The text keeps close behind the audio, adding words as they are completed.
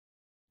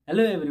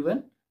Hello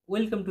everyone,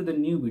 welcome to the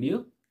new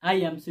video. I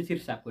am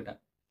Shishir.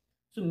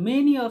 So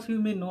many of you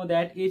may know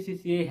that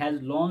ACCA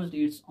has launched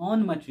its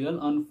own material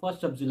on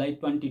 1st of July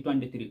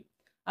 2023.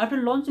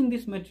 After launching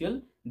this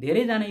material,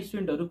 धेरैजना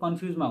स्टुडेन्टहरु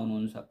कन्फ्युजमा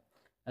हुनुहुन्छ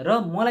र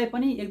मलाई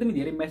पनि एकदमै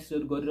धेरै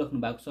मेसेजहरु गरिराख्नु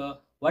भएको छ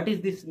what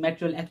is this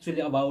material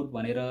actually about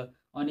भनेर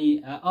अनि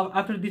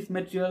आफ्टर दिस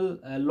मटेरियल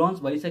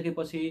लन्च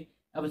भइसकेपछि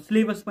अब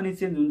सिलेबस पनि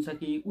चेन्ज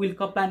हुन्छ कि will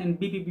Kaplan and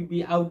BPP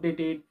be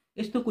outdated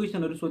यस्तो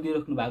क्वेशनहरु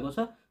सोधिराख्नु भएको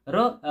छ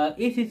र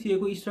एसीसीए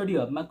को स्टडी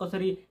हबमा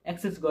कसरी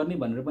एक्सेस गर्ने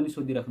भनेर पनि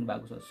सोधिराख्नु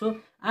भएको छ। सो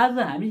आज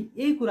हामी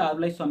यही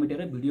कुराहरुलाई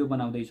समेटेर भिडियो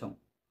बनाउँदै छौं।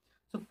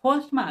 सो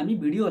फर्स्टमा हामी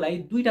भिडियोलाई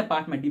दुईटा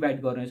पार्टमा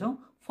डिभाइड गर्ने छौं।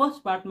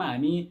 फर्स्ट पार्टमा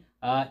हामी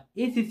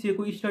एसीसीए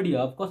को स्टडी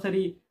हब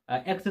कसरी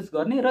एक्सेस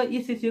गर्ने र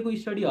एसीसीए को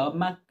स्टडी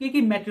हबमा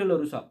के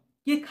मटेरियलहरु छ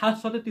के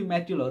खास छ त त्यो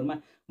मटेरियलहरुमा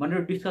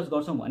भनेर डिस्कस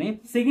गर्छौं भने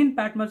सेकेन्ड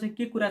पार्टमा चाहिँ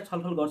के कुरा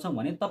छलफल गर्छौं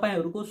भने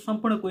तपाईहरुको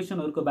सम्पूर्ण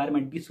क्वेशनहरुको बारेमा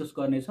डिस्कस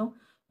गर्ने छौं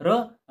र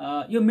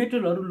यो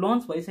मटेरियलहरु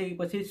लन्च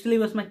भइसकेपछि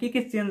सिलेबसमा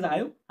के चेन्ज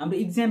आयो हाम्रो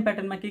एक्जाम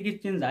प्याटर्नमा के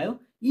चेन्ज आयो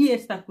यी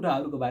यस्ता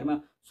कुराहरुको बारेमा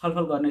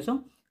छलफल गर्ने छौं।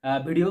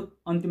 भिडियो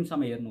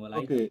अन्तिमसम्म हेर्नु होला।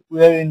 Okay,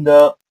 we are in the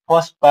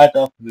first part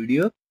of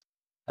video.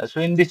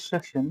 So in this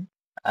section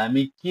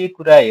हामी के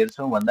कुरा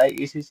हेर्छौं भन्दा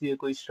एसीसीए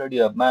को स्टडी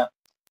हबमा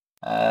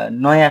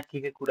नयाँ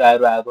के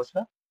कुराहरु आएको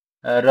छ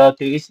र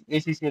त्यो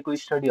एसीसीए को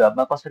स्टडी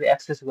हबमा कसरी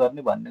एक्सेस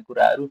गर्ने भन्ने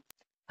कुराहरु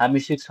हामी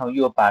सिक्छौं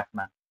यो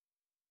पार्टमा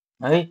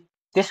है।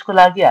 त्यसको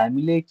लागि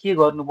हामीले के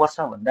गर्नुपर्छ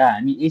भन्दा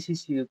हामी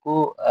एसीसीए को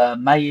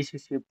माई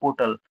एसीसीए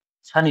पोर्टल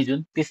छ नि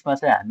जुन त्यसमा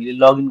चाहिँ हामीले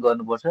लगइन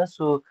गर्नुपर्छ।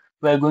 So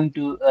we are going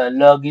to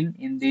log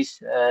in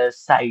this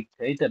site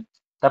है त।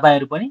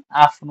 तपाईहरु पनि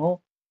आफ्नो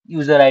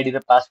युजर आइडी र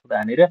पासवर्ड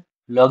हानेर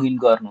लगइन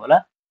गर्नु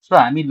होला। सो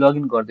हामी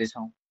लगइन गर्दै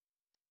छौं।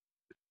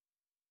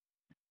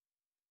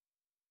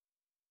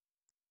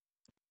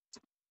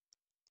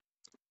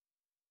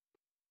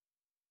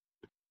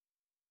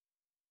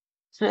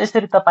 सो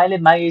यसरी तपाईले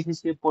माई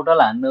एसीसीए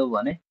पोर्टल हान्नु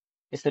भने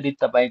यसरी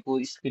तपाईको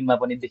स्क्रिनमा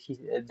पनि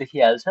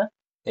देखिहाल्छ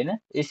हैन।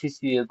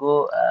 एसीसीए को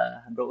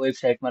हाम्रो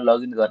वेबसाइटमा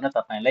लगइन गर्न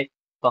तपाईलाई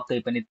पक्कै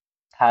पनि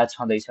थाहा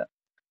छँदैछ।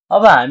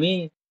 अब हामी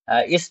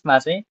यसमा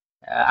चाहिँ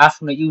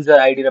आफ्नो युजर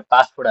आइडी र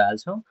पासवर्ड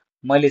हाल्छौं।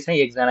 मैले चाहिँ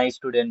एकजना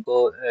स्टुडेन्टको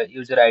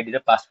युजर आइडी र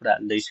पासवर्ड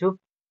हाल्दै छु।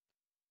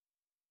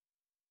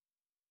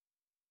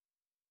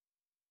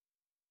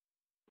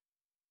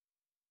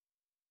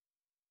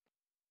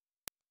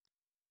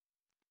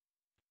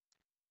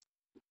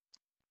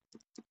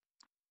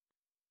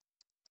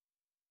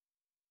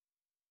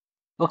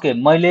 ओके,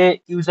 मैले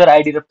युजर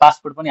आइडी र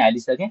पासवर्ड पनि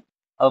हालिसके।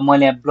 अब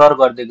मैले यहाँ ब्लर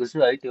गरिदिएको छु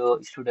है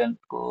त्यो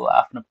स्टुडेन्टको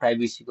आफ्नो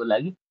प्राइभेसीको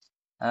लागि।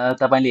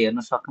 तपाईले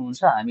हेर्न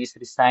सक्नुहुन्छ हामी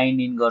यसरी साइन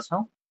इन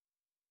गर्छौं।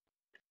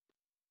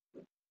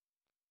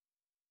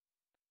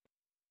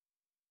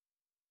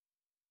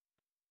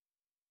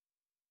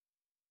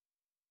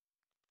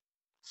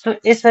 सो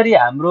यसरी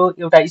हाम्रो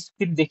एउटा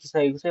स्क्रिन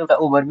देखिसकेको छ, एउटा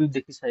ओभरभ्यू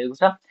देखिसकेको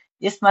छ।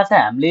 यसमा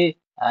चाहिँ हामीले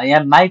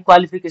यहाँ माई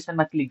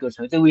क्वालिफिकेसनमा क्लिक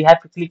गर्छौं। त्यो we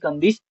have to click on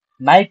this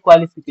my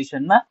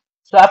क्वालिफिकेसनमा।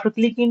 So after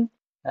clicking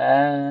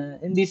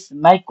in this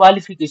my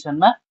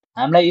क्वालिफिकेसनमा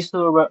हामीलाई यस्तो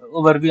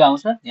ओभरभ्यू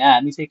आउँछ। यहाँ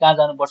हामी चाहिँ कहाँ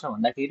जानुपर्छ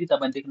भन्दाखेरि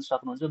तपाईले देख्न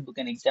सक्नुहुन्छ बुक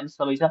एन्ड एक्जाम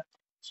सबै छ।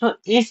 सो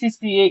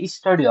एसीसीए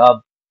स्टडी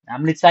हब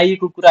हामीले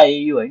चाहिएको कुरा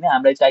यही हो हैन,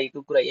 हामीलाई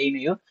चाहिएको कुरा यही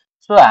नै हो।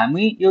 सो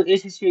हामी यो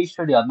एसीसीए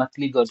स्टडी हबमा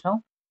क्लिक गर्छौं।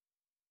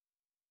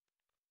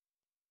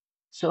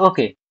 सो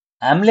ओके,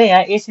 हामीले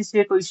यहाँ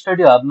एसीसीए को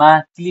स्टडी हबमा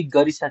क्लिक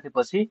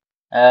गरिसकेपछि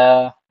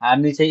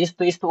हामी चाहिँ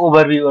यस्तो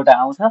ओभरभ्यू एउटा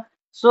आउँछ।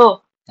 सो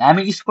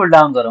हामी स्क्रोल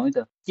डाउन गरौँ है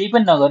त, केही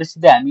पनि नगरे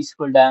सिधै हामी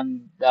स्क्रोल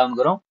डाउन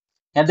गरौँ।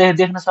 यहाँ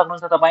देख्न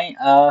सक्नुहुन्छ तपाईँ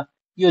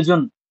यो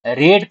जुन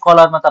रेड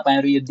कलरमा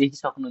तपाईहरु यो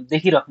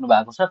देखिराख्नु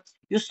भएको छ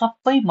यो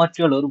सबै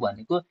मटेरियलहरु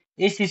भनेको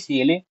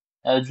एसीसीए ले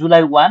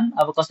जुलाई 1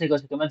 अब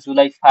कसैकोमा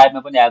जुलाई 5 मा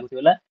पनि आएको थियो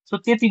होला। सो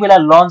त्यति बेला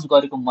लन्च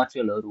गरेको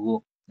मटेरियलहरु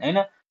हो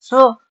हैन। सो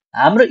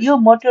हाम्रो यो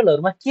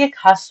मटेरियलहरुमा के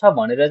खास छ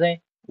भनेर चाहिँ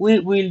we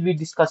will be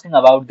discussing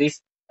about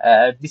this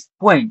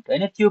point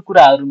हैन। त्यो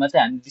कुराहरुमा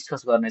चाहिँ हामी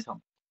डिस्कस गर्ने छौं।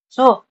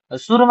 सो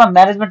सुरुमा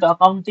म्यानेजमेन्ट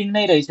अकाउन्टिङ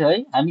नै रहेछ है,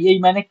 हामी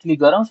यहीमा नै क्लिक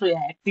गरौँ। सो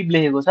यहाँ एक्टिभ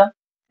लेखेको छ,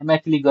 यसमा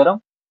क्लिक गरौँ।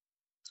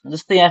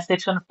 जस्तै यहाँ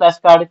सेक्सन फ्ल्याश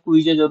कार्ड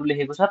क्विजहरु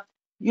लेखेको छ।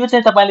 यो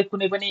चाहिँ तपाईले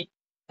कुनै पनि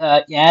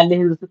यहाँ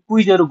लेखेको छ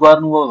क्विजहरु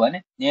गर्नुभयो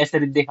भने यहाँ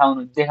यसरी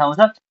देखाउँछ।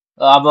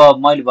 अब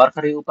मैले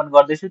भर्खरै ओपन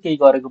गर्दै छु, केही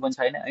गरेको पनि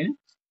छैन हैन।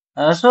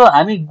 सो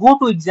हामी गो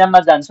टु एक्जाममा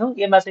जान्छौं।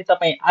 यसमा चाहिँ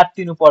तपाई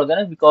आत्तिनु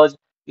पर्दैन बिकज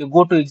यो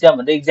गो टु एक्जाम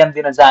भन्दा एक्जाम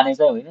दिन जाने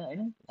चाहिँ होइन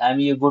हैन।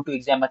 हामी यो गो टु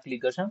एक्जाममा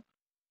क्लिक गर्छौं।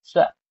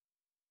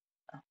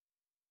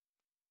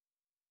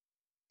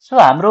 सो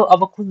हाम्रो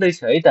अब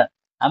खुल्दैछ है त,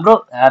 हाम्रो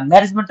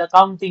म्यानेजमेन्ट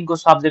अकाउन्टिङको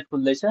सब्जेक्ट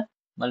खुल्दैछ।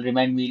 मैले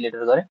रिमाइन्ड मी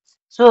लेटर गरे।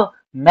 सो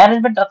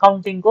म्यानेजमेन्ट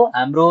अकाउन्टिङको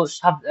हाम्रो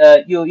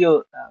यो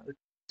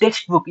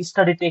text book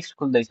study text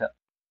खुल्दैछ।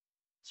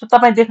 So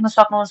तपाई देख्न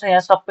सक्नुहुन्छ यहाँ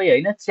सबै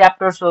हैन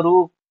च्याप्टर्सहरु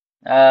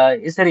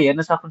यसरी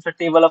हेर्न सक्नुहुन्छ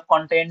टेबल अफ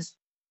कन्टेन्ट्स।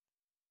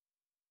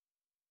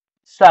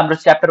 सो हाम्रो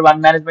chapter 1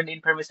 management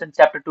information,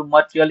 chapter 2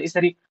 material,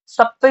 यसरी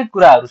सबै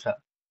कुराहरु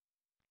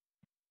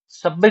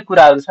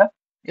छ।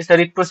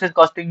 यसरी प्रोसेस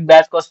कस्टिङ,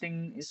 ब्याच कस्टिङ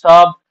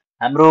सब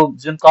हाम्रो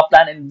जुन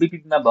कप्लान एन्ड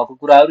बीपीपी मा भएको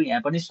कुराहरु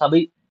यहाँ पनि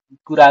सबै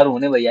कुराहरू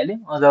हुने भइहाल्यो।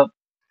 अझ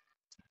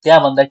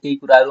त्यहाँभन्दा केही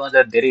कुराहरू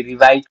अझ धेरै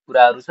रिभाइज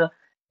कुराहरू छ,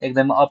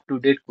 एकदमै अप टु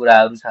डेट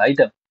कुराहरू छ है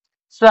त।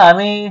 सो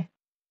हामी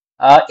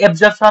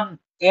एब्जर्प्सन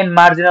एन्ड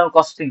मार्जिनल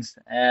कस्टिङ्स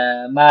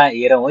मा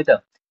हेरौँ है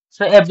त।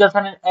 सो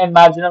एब्जर्प्सन एन्ड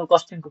मार्जिनल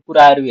कस्टिङको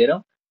कुराहरू हेरौँ।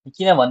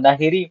 किन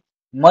भन्दाखेरि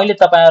मैले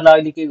तपाईँहरूलाई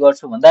अहिले के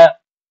गर्छु भन्दा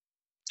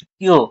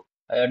यो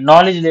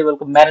नलेज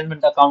लेभलको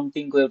म्यानेजमेन्ट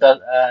अकाउन्टिङको एउटा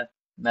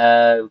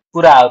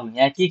कुराहरू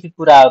यहाँ के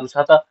कुराहरू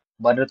छ त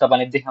भनेर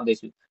तपाईँलाई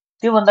देखाउँदैछु।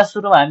 त्योभन्दा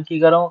सुरुमा हामी के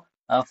गरौँ,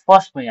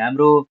 फर्स्टमै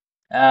हाम्रो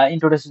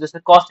इन्ट्रोडक्सन जस्तै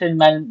कस्ट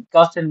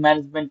एन्ड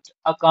म्यानेजमेन्ट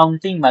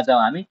अकाउन्टिङमा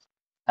जाउँ हामी।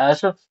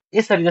 सो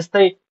यसरी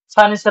जस्तै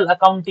फाइनेन्सियल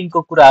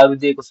अकाउन्टिङको कुराहरू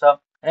दिएको छ,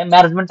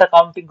 म्यानेजमेन्ट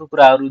अकाउन्टिङको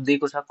कुराहरू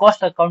दिएको छ,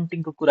 कस्ट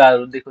अकाउन्टिङको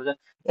कुराहरू दिएको छ,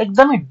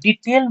 एकदमै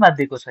डिटेलमा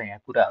दिएको छ यहाँ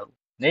कुराहरू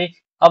है।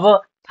 अब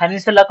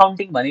फाइनेन्सियल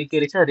अकाउन्टिङ भनेको के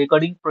रहेछ,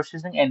 recording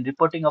processing and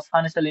reporting of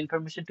financial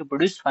information to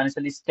produce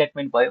financial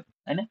statement भयो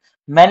होइन।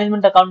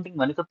 म्यानेजमेन्ट अकाउन्टिङ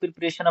भनेको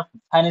preparation of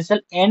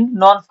financial and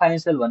non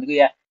financial भनेको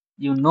या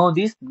you know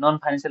this, non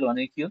financial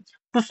भनेको के हो,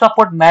 to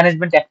support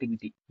management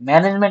activity,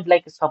 म्यानेजमेन्टलाई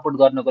support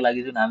गर्नको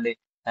लागि जुन हामीले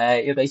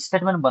एउटा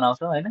स्टेटमेन्ट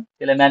बनाउँछौँ होइन,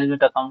 त्यसलाई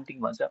म्यानेजमेन्ट अकाउन्टिङ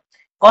भन्छ।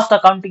 कस्ट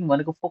अकाउन्टिङ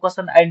भनेको फोकस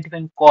अन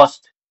आइडेन्टिफाइङ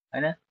कस्ट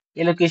होइन,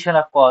 allocation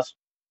of cost,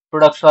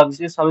 product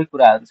service, यो सबै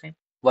कुराहरू चाहिँ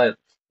भयो।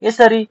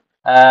 यसरी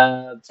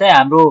चाहिँ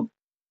हाम्रो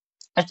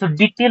यस्तो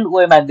डिटेल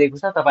वेमा दिएको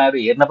छ, तपाईँहरू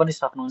हेर्न पनि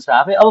सक्नुहुन्छ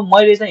आफै। अब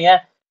मैले चाहिँ यहाँ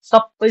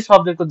सबै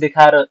सब्जेक्टको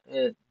देखाएर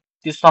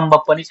त्यो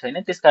सम्भव पनि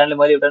छैन, त्यस कारणले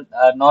मैले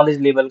एउटा नलेज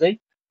लेभलकै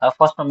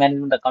फर्स्टमा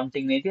म्यानेजमेन्ट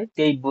अकाउन्टिङ नै थियो,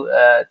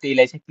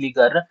 त्यहीलाई चाहिँ क्लिक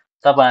गरेर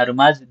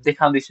तपाईँहरूमा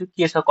देखाउँदैछु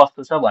के छ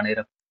कस्तो छ भनेर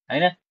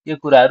होइन, यो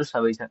कुराहरू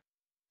सबै छ।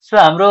 सो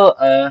हाम्रो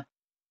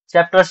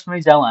च्याप्टर्समै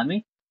जाउँ हामी।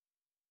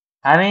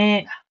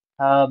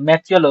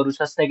 म्याचुअलहरू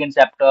छ, second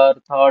chapter,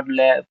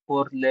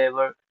 fourth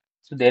level,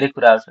 so धेरै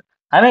कुराहरू छ।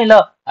 हामी ल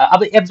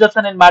अब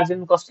एब्जर्प्सन एन्ड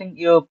मार्जिनल कस्टिङ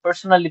यो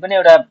पर्सनल्ली पनि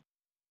एउटा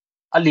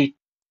अलि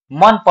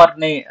मन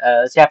पर्ने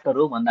च्याप्टर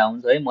हो भन्दा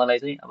हुन्छ है, मलाई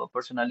चाहिँ अब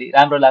पर्सनल्ली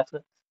राम्रो लाग्छ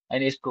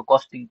होइन, यसको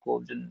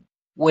कस्टिङको जुन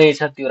वे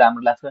छ त्यो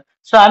राम्रो लाग्छ।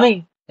 सो हामी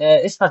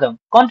यसमा जाउँ।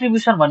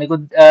 कन्ट्रिब्युसन भनेको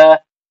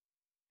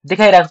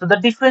देखाइरहेको छ, the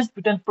difference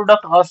between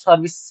product or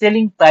service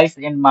selling price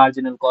and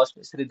marginal cost,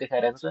 यसरी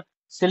देखाइरहेको छ।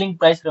 सेलिङ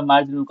प्राइस र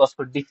मार्जिनल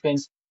कस्टको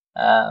डिफरेन्स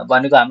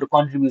भनेको हाम्रो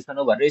कन्ट्रिब्युसन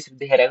हो भनेर यसरी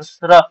देखाइरहेको छ।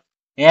 र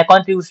यहाँ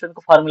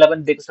कन्ट्रिब्युसनको फर्मुला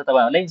पनि दिएको छ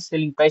तपाईँहरूलाई,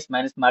 selling price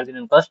minus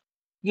marginal cost.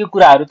 यो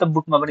कुराहरू त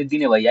बुकमा पनि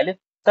दिने भइहाल्यो,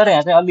 तर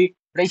यहाँ चाहिँ अलि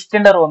एउटा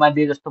स्ट्यान्डर्ड वेमा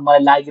दिए जस्तो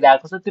मलाई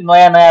लागिरहेको छ, त्यो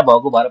नयाँ नयाँ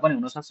भएको भएर पनि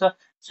हुनसक्छ।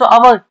 सो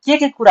अब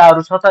के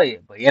कुराहरू छ त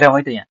हेरौँ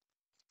है त यहाँ।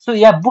 सो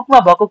यहाँ बुकमा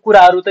भएको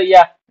कुराहरू त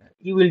या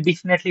you will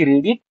definitely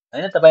read it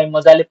होइन, तपाईँ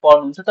मजाले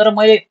पढ्नुहुन्छ, तर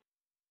मैले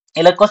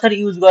यसलाई कसरी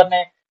युज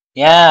गर्ने,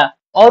 यहाँ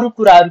अरू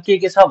कुराहरू के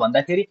छ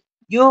भन्दाखेरि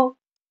यो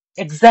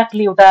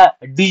एक्ज्याक्टली एउटा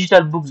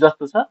डिजिटल बुक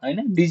जस्तो छ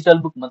होइन। डिजिटल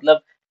बुक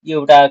मतलब यो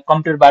एउटा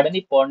कम्प्युटरबाट नै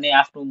पढ्ने,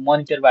 आफ्नो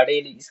मोनिटरबाटै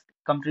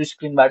कम्प्युटर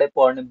स्क्रिनबाटै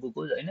पढ्ने बुक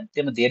हो होइन,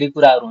 त्यसमा धेरै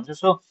कुराहरू हुन्छ।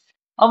 सो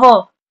अब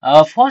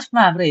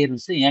फर्स्टमा हाम्रो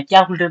हेर्नुहोस् है, यहाँ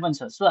क्यालकुलेटर पनि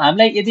छ। सो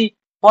हामीलाई यदि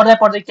पढ्दा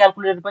पढ्दै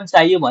क्यालकुलेटर पनि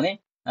चाहियो भने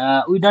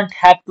we don't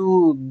have to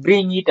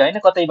bring it होइन,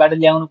 कतैबाट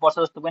ल्याउनु पर्छ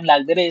जस्तो पनि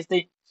लाग्दैन।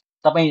 यस्तै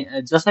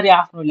तपाईँ जसरी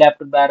आफ्नो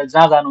ल्यापटपबाट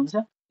जहाँ जानुहुन्छ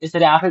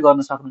यसरी आफै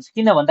गर्न सक्नुहुन्छ,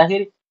 किन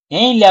भन्दाखेरि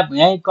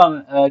यहीँ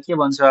के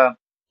भन्छ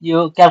यो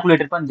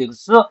क्यालकुलेटर पनि दिएको छ।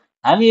 सो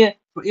हामी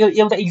यो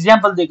एउटा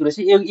इक्जाम्पल दिएको रहेछ,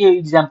 यो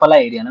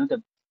इक्जाम्पललाई हेरिहालौँ त।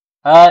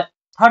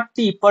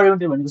 30 पर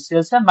युनिट भनेको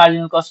सेल्स छ,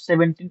 मार्जिनल कस्ट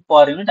 17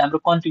 पर युनिट, हाम्रो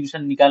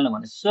कन्ट्रिब्युसन निकाल्नु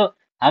भनेको। सो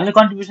हामीले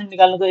कन्ट्रिब्युसन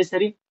निकाल्नुको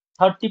यसरी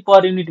 30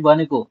 पर युनिट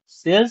भनेको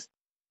सेल्स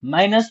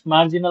माइनस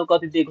मार्जिनल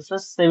कति दिएको छ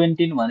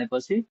 17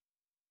 भनेपछि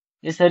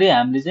यसरी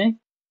हामीले चाहिँ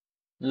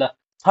ल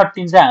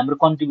 13 चाहिँ हाम्रो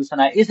कन्ट्रिब्युसन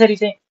आयो। यसरी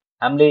चाहिँ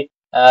हामीले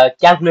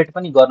क्यालकुलेट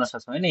पनि गर्न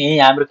सक्छौँ होइन, यही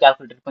हाम्रो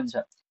क्यालकुलेटर पनि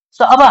छ।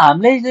 सो अब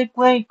हामीले चाहिँ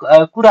कुनै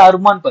कुराहरू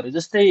मन पर्यो,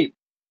 जस्तै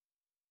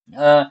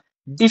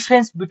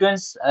difference between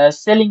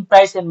selling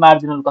price and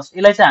marginal cost,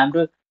 यसलाई चाहिँ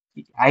हाम्रो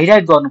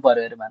हाइलाइट गर्नु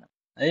पर्यो अरे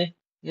मानव है।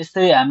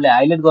 यस्तै हामीले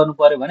हाइलाइट गर्नु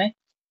पर्यो भने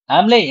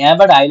हामीले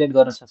यहाँबाट हाइलाइट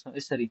गर्न सक्छौँ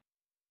यसरी,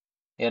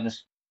 हेर्नुहोस्।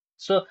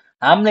 सो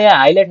हामीले यहाँ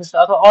हाइलाइट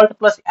अथवा अल्ट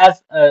प्लस एज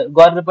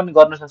गरेर पनि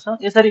गर्न सक्छौँ,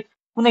 यसरी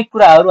कुनै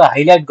कुराहरू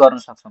हाइलाइट गर्न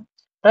सक्छौँ।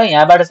 र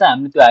यहाँबाट चाहिँ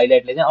हामीले त्यो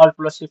हाइलाइटलाई चाहिँ alt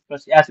plus shift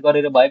plus as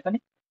गरेर भए पनि,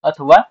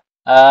 अथवा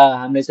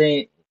हामीले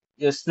चाहिँ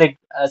यो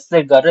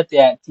सिलेक्ट गरेर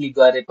त्यहाँ क्लिक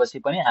गरेपछि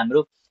पनि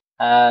हाम्रो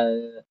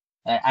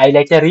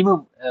हाइलाइट चाहिँ रिमुभ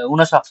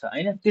हुन सक्छ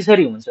होइन,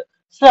 त्यसरी हुन्छ।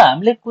 सो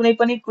हामीले कुनै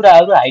पनि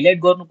कुराहरू हाइलाइट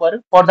गर्नु पर्यो,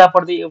 पढ्दा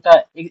पढ्दै एउटा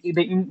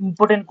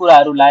इम्पोर्टेन्ट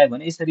कुराहरू लायो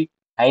भने यसरी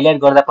हाइलाइट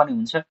गर्दा पनि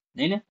हुन्छ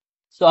होइन।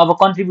 सो अब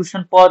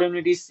contribution per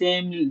unit is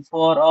same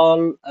for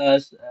all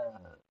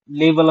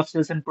level of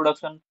sales and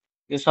production,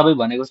 यो सबै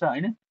भनेको छ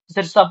होइन।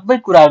 त्यसरी सबै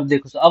कुराहरू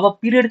दिएको छ। अब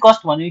पिरियड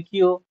कस्ट भनेको के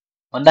हो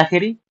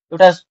भन्दाखेरि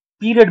एउटा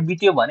पिरियड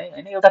बित्यो भने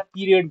होइन, एउटा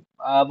पिरियड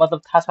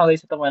मतलब थाहा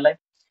छँदैछ तपाईँलाई।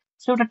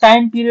 सो एउटा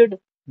टाइम पिरियड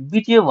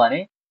बित्यो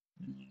भने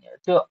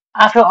त्यो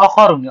आफै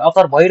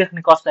अकर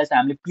भइराख्ने कस्टलाई चाहिँ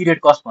हामीले पिरियड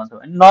कस्ट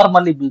भन्छौँ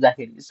नर्मल्ली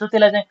बुझ्दाखेरि। सो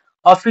त्यसलाई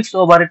चाहिँ फिक्स्ड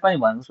ओभरहेड पनि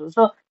भन्छौँ।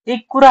 सो यी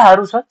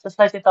कुराहरू छ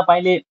जसलाई चाहिँ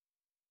तपाईँले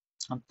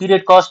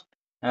पिरियड कस्ट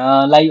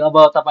लाई अब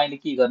तपाईँले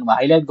के गर्नुभयो,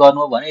 हाइलाइट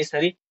गर्नुभयो भने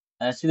यसरी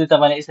सिधै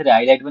तपाईँले यसरी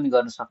हाइलाइट पनि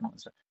गर्न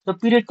सक्नुहुन्छ। So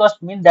period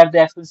cost mean that the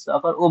expense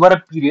offer over a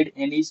period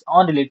and is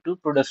unrelated to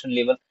production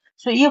level.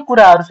 So यो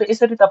कुराहरू चाहिँ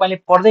यसरी तपाईँले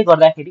पढ्दै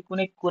गर्दाखेरि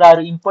कुनै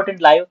कुराहरू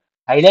इम्पोर्टेन्ट लाग्यो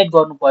हाइलाइट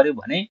गर्नु पर्यो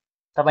भने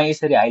तपाईँ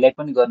यसरी हाइलाइट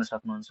पनि गर्न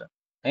सक्नुहुन्छ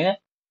होइन।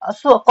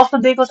 सो कस्तो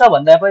दिएको छ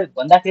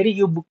भन्दाखेरि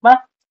यो बुकमा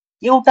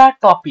एउटा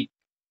टपिक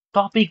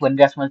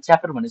भनिरहेको छु,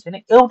 च्याप्टर भनेको छैन,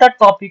 एउटा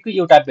टपिकको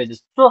एउटा पेजेस।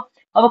 सो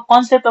अब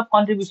कन्सेप्ट अफ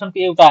कन्ट्रिब्युसनको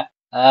एउटा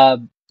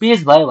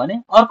पेज भयो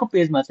भने अर्को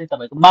पेजमा चाहिँ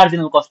तपाईँको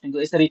मार्जिनल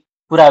कस्टिङको यसरी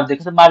कुराहरू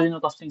दिएको छ। Marginal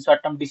costing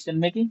short term decision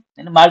making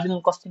होइन।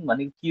 मार्जिनल कस्टिङ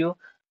भनेको के हो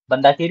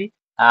भन्दाखेरि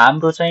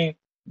हाम्रो चाहिँ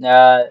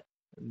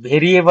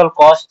भेरिएबल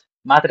कस्ट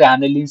मात्रै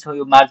हामीले लिन्छौँ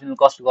यो मार्जिनल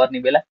कस्ट गर्ने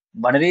बेला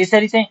भनेर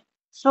यसरी चाहिँ।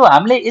 सो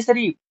हामीले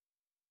यसरी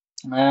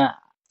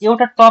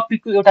एउटा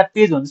टपिकको एउटा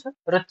पेज हुन्छ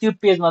र त्यो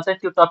पेजमा चाहिँ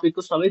त्यो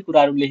टपिकको सबै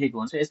कुराहरू लेखेको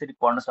हुन्छ, यसरी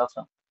पढ्न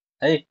सक्छौँ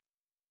है।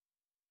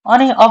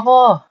 अनि अब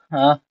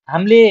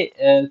हामीले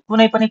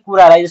कुनै पनि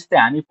कुरालाई जस्तै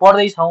हामी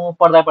पढ्दैछौँ,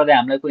 पढ्दा पढ्दै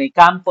हामीलाई कुनै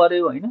काम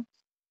पर्यो होइन।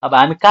 अब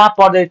हामी कहाँ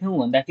पढ्दै थियौँ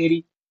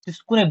भन्दाखेरि त्यस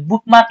कुनै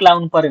बुकमार्क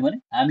लगाउनु पर्यो भने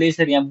हामीले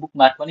यसरी यहाँ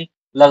बुकमार्क पनि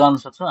लगाउन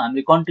सक्छौँ।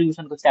 हामीले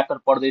कन्ट्रिब्युसनको च्याप्टर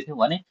पढ्दै थियौँ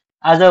भने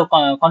आज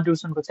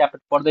कन्ट्रिब्युसनको च्याप्टर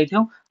पढ्दै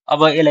थियौँ,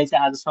 अब यसलाई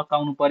चाहिँ आज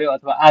सकाउनु पर्यो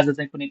अथवा आज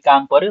चाहिँ कुनै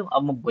काम पर्यो,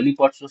 अब म भोलि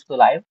पढ्छु जस्तो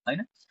लाग्यो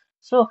होइन।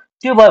 सो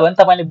त्यो भयो भने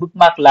तपाईँले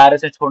बुकमार्क लाएर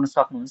चाहिँ छोड्न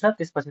सक्नुहुन्छ।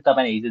 त्यसपछि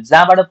तपाईँले हिजो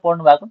जहाँबाट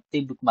पढ्नु भएको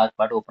त्यही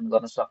बुकमार्कबाट ओपन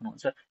गर्न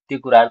सक्नुहुन्छ। त्यो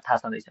कुराहरू थाहा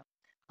छँदैछ।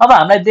 अब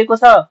हामीलाई दिएको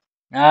छ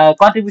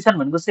कन्ट्रिब्युसन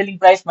भनेको selling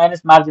price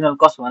minus marginal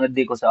cost भनेर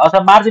दिएको छ,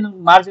 अथवा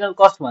मार्जिनल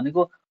कस्ट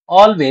भनेको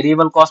अल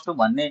भेरिएबल कस्ट हो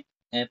भन्ने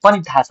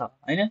पनि थाहा छ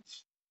होइन।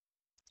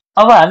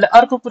 अब हामीलाई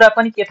अर्को कुरा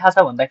पनि के थाहा छ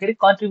भन्दाखेरि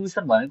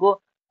कन्ट्रिब्युसन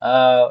भनेको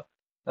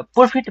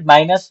प्रोफिट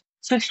माइनस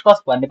फिक्स्ड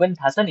कस्ट भन्ने पनि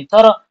थाहा छ नि,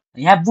 तर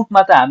यहाँ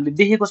बुकमा त हामीले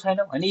देखेको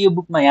छैनौँ होइन, यो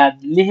बुकमा यहाँ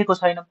लेखेको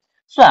छैनौँ।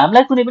 सो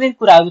हामीलाई कुनै पनि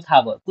कुराहरू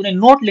थाहा भयो, कुनै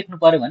नोट लेख्नु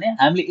पर्यो भने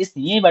हामीले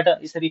यहीँबाट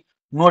यसरी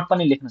नोट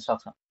पनि लेख्न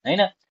सक्छौँ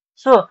होइन।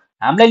 सो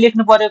हामीलाई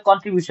लेख्नु पर्यो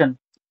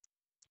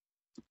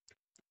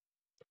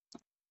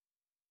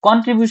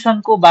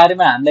कन्ट्रिब्युसनको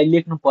बारेमा हामीलाई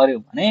लेख्नु पर्यो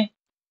भने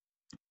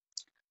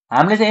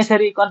हामीले चाहिँ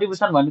यसरी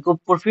कन्ट्रिब्युसन भनेको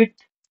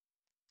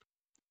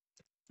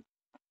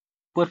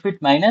प्रोफिट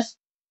माइनस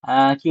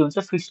के हुन्छ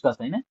फिक्स्ड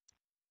कस्ट होइन।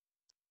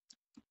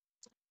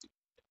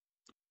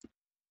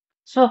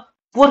 सो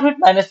प्रोफिट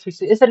माइनस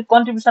फिक्स यसरी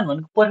कन्ट्रिब्युसन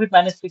भनेको प्रोफिट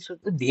माइनस फिक्स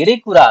धेरै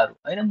कुराहरू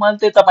होइन। मैले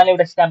त्यो तपाईँलाई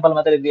एउटा स्याम्पल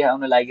मात्रै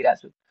देखाउन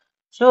लागिरहेको छु।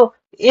 सो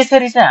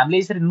यसरी चाहिँ हामीले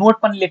यसरी नोट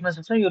पनि लेख्न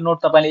सक्छौँ। यो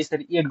नोट तपाईँले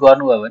यसरी एड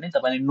गर्नुभयो भने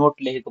तपाईँले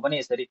नोट लेखेको पनि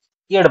यसरी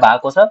एड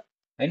भएको छ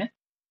होइन।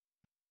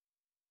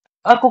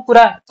 अर्को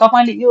कुरा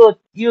तपाईँले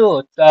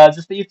यो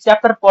जस्तै यो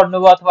च्याप्टर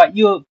पढ्नुभयो अथवा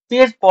यो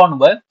पेज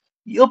पढ्नुभयो,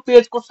 यो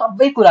पेजको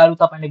सबै कुराहरू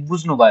तपाईँले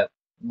बुझ्नुभयो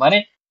भने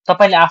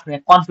तपाईँले आफ्नो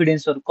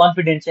कन्फिडेन्स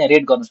चाहिँ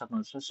रेट गर्न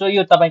सक्नुहुन्छ। सो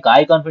यो तपाईँको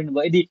हाई कन्फिडेन्स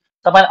भयो। यदि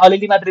तपाईँले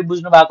अलिअलि मात्रै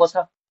बुझ्नु भएको छ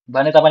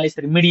भने तपाईँले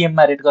यसरी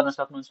मिडियममा रेट गर्न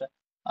सक्नुहुन्छ।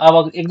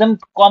 अब एकदम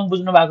कम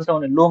बुझ्नु भएको छ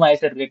भने लोमा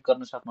यसरी रेट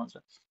गर्न सक्नुहुन्छ।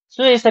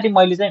 सो यसरी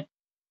मैले चाहिँ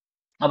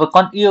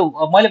अब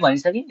यो मैले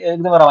भनिसकेँ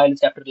एकदमै रमाइलो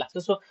च्याप्टर लाग्छ।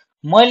 सो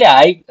मैले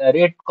हाई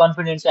रेट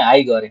कन्फिडेन्स चाहिँ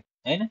हाई गरेँ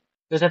होइन।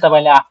 त्यो चाहिँ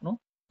तपाईँले आफ्नो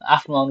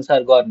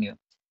अनुसार गर्ने हो।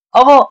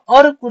 अब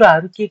अरू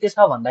कुराहरू के छ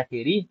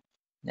भन्दाखेरि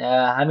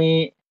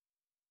हामी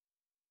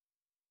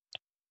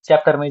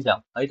च्याप्टरमै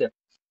जाउँ है त।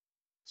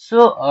 सो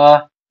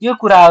यो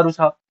कुराहरू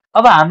छ।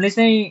 अब हामीले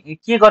चाहिँ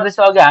के गर्दैछ,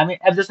 अघि हामी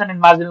एब्जर्सन एन्ड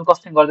मार्जिनल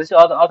कस्टिङ गर्दैछ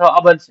अथवा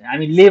अब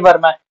हामी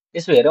लेबरमा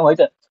यसो हेरौँ है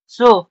त।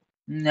 सो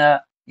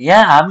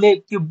यहाँ हामीले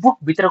त्यो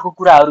बुकभित्रको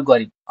कुराहरू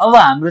गऱ्यौँ। अब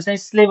हाम्रो चाहिँ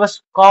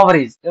सिलेबस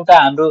कभरेज एउटा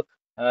हाम्रो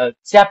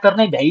च्याप्टर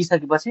नै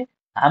भ्याइसकेपछि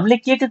हामीले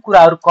के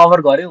कुराहरू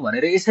कभर गर्यौँ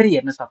भनेर यसरी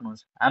हेर्न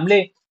सक्नुहुन्छ।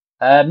 हामीले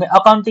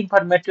accounting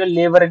for material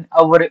labour and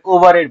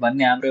overhead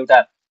भन्ने हाम्रो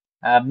एउटा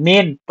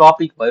मेन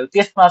टपिक भयो।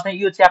 त्यसमा चाहिँ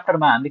यो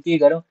च्याप्टरमा हामीले के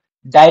गर्यौँ,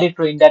 डाइरेक्ट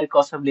र इन्डाइरेक्ट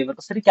कस्ट अफ लेबर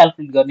कसरी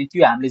क्यालकुलेट गर्ने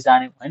त्यो हामीले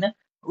जान्यौँ होइन।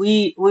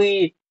 We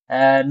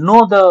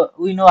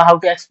know how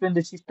to explain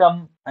the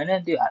system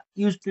होइन, त्यो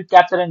use to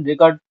capture and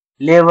record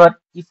labour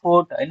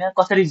effort होइन,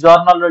 कसरी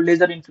जर्नल र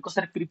लेजर इन्ट्री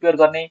कसरी प्रिपेयर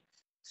गर्ने।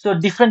 सो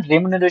डिफ्रेन्ट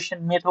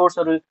रेमुनरेसन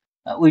मेथड्सहरू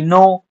वी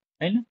नो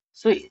होइन।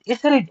 सो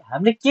यसरी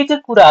हामीले के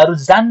कुराहरू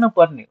जान्नु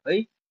पर्ने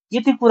है,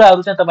 यति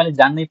कुराहरू चाहिँ तपाईँले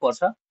जान्नै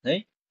पर्छ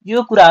है।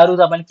 यो कुराहरू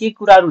तपाईँले के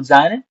कुराहरू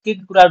जाने के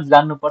कुराहरू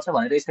जान्नुपर्छ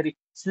भनेर यसरी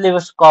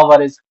सिलेबस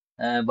कभरेज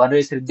भनेर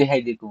यसरी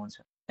देखाइदिएको हुन्छ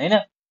होइन।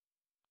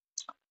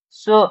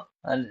 सो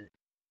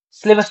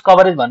सिलेबस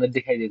कभरेज भनेर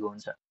देखाइदिएको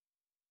हुन्छ।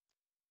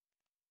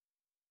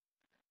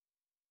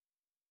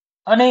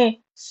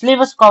 अनि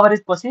सिलेबस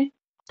कभरेज पछि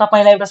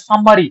तपाईँलाई एउटा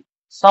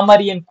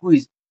समरी एन्ड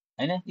क्विज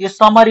होइन, यो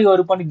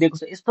समरीहरू पनि दिएको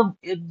छ। यस्तो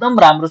एकदम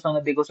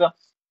राम्रोसँग दिएको छ।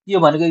 यो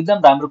भनेको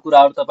एकदम राम्रो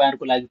कुराहरू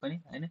तपाईँहरूको लागि पनि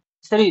होइन।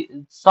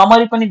 यसरी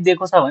समरी पनि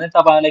दिएको छ भने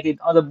तपाईँहरूलाई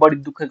अझ बढी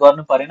दुःख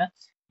गर्नु परेन,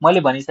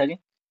 मैले भनिसकेँ।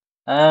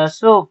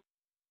 सो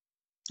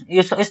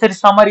यसरी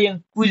समरी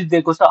एन्ड क्विज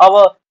दिएको छ।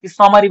 अब यो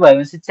समरी भयो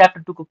भने चाहिँ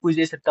च्याप्टर 2 को क्विज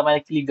यसरी तपाईँले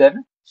क्लिक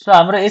गर्ने। सो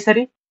हाम्रो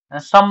यसरी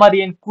समरी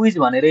एन्ड क्विज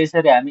भनेर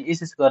यसरी हामी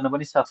एसेस गर्न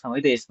पनि सक्छौँ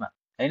है त यसमा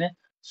होइन।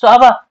 सो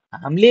अब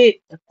हामीले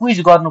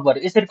क्विज गर्नु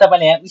पर्यो। यसरी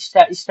तपाईँले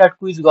यहाँ स्टार्ट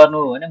क्विज गर्नु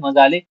हो भने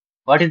मजाले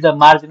what is the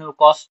marginal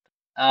cost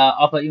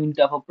of a unit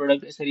of a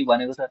product यसरी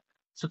भनेको छ।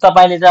 सो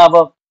तपाईँले चाहिँ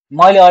अब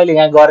मैले अहिले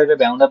यहाँ गरेर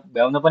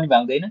भ्याउन पनि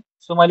भ्याउँदैन।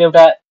 सो मैले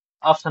एउटा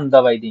अप्सन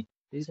दबाइदिएँ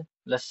ठिक छ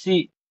ल सी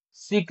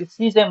सी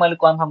सी चाहिँ मैले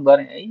कन्फर्म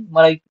गरेँ है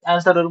मलाई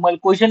आन्सरहरू मैले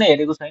क्वेसनै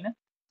हेरेको छैन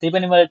त्यही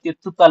पनि मैले त्यो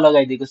तुक्का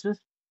लगाइदिएको छु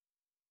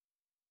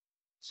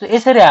सो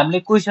यसरी हामीले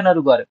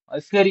क्वेसनहरू गर्यौँ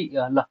फेरि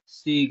ल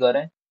सी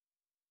गरेँ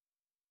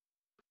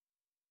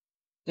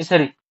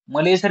यसरी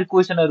मैले यसरी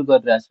क्वेसनहरू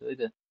गरिरहेको छु है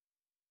त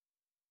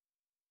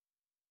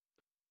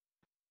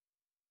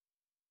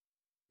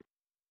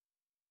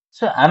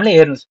सो हामीले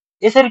हेर्नुहोस्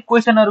यसरी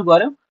क्वेसनहरू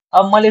गऱ्यौँ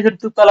अब मैले यसरी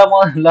तुक्का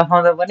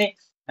लगाउँदा पनि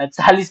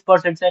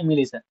 40% चाहिँ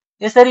मिलेछ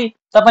यसरी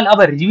तपाईँले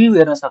अब रिभ्यू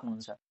हेर्न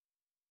सक्नुहुन्छ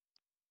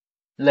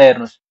ल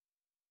हेर्नुहोस्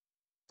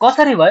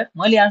कसरी भयो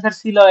मैले आन्सर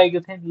सी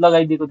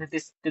लगाइदिएको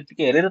थिएँ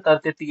त्यतिकै हेरेर तर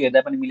त्यतिकै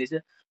हेर्दा पनि मिलेछ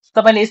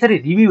तपाईँले यसरी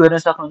रिभ्यू हेर्न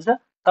सक्नुहुन्छ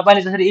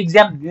तपाईँले जसरी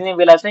इक्जाम दिने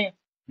बेला चाहिँ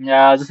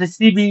जस्तै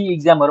सिबी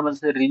इक्जामहरूमा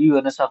जसरी रिभ्यू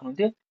हेर्न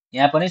सक्नुहुन्थ्यो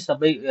यहाँ पनि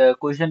सबै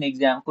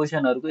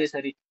क्वेसनहरूको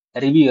यसरी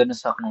रिभ्यू हेर्न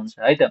सक्नुहुन्छ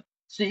है त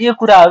सो यो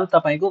कुराहरू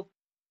तपाईँको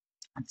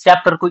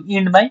च्याप्टरको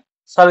इन्डमै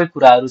सबै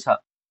कुराहरू छ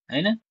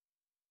होइन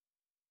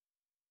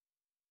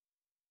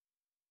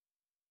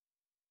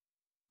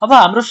अब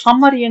हाम्रो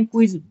summary and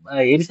quiz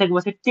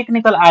हेरिसकेपछि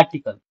technical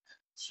article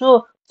so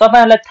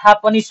तपाईँहरूलाई थाहा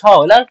पनि छ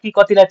होला कि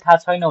कतिलाई थाहा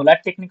छैन होला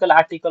टेक्निकल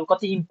आर्टिकल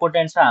कति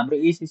इम्पोर्टेन्ट छ हाम्रो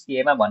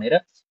एसिसिएमा भनेर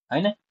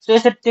होइन सो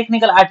यसरी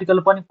टेक्निकल आर्टिकल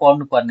पनि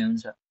पढ्नुपर्ने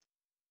हुन्छ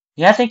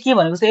यहाँ चाहिँ के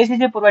भनेको छ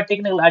एसिसिए provide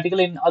technical article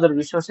in other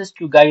resources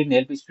to guide and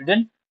help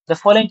student the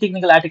following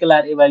technical article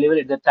are available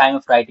at the time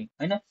of writing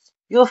होइन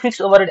यो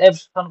फिक्स ओभरहेड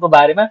एब्सनको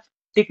बारेमा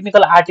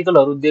टेक्निकल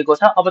आर्टिकलहरू दिएको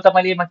छ अब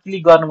तपाईँले यसमा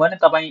क्लिक गर्नुभयो भने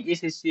तपाईँ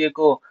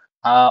एसिसिएको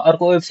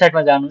अर्को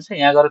वेबसाइटमा जानुहुन्छ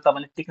यहाँ गएर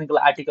तपाईँले टेक्निकल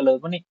आर्टिकलहरू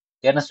पनि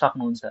हेर्न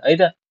सक्नुहुन्छ है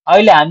त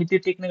अहिले हामी त्यो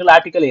टेक्निकल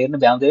आर्टिकल हेर्न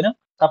भ्याउँदैनौँ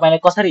तपाईँलाई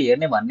कसरी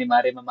हेर्ने भन्ने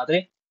बारेमा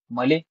मात्रै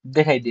मैले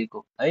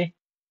देखाइदिएको है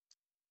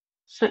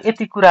सो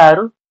यति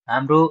कुराहरू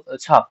हाम्रो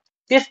छ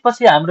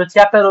त्यसपछि हाम्रो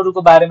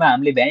च्याप्टरहरूको बारेमा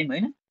हामीले भ्यायौँ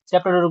होइन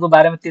च्याप्टरहरूको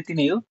बारेमा त्यति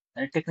नै हो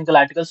टेक्निकल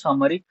आर्टिकल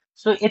समरी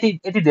सो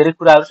यति धेरै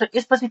कुराहरू छ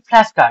यसपछि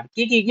फ्ल्यास कार्ड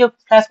के यो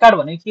फ्ल्यास कार्ड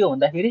भनेको के हो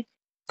भन्दाखेरि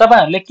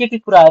तपाईँहरूले के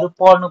कुराहरू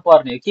पढ्नु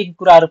पर्ने हो के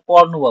कुराहरू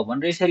पढ्नुभयो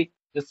भनेर यसरी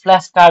यो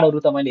फ्ल्यास कार्डहरू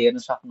तपाईँले हेर्न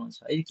सक्नुहुन्छ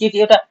है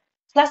एउटा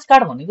फ्ल्यास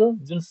कार्ड भनेको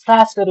जुन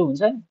फ्ल्यासहरू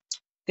हुन्छ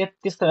नि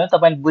त्यस्तो होइन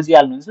तपाईँले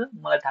बुझिहाल्नुहुन्छ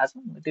मलाई थाहा छ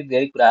त्यति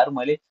धेरै कुराहरू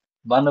मैले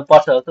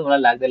भन्नुपर्छ जस्तो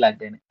मलाई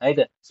लाग्दैन है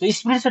त सो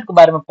स्प्रेडसिटको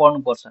बारेमा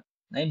पढ्नुपर्छ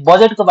है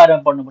बजेटको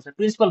बारेमा पढ्नुपर्छ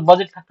प्रिन्सिपल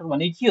बजेट फ्याक्टर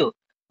भनेको के हो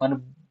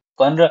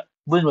भनेर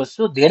बुझ्नुहोस्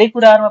सो धेरै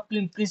कुराहरूमा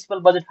प्रिन्सिपल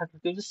बजेट फ्याक्टर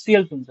के हुन्छ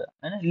सेल्स हुन्छ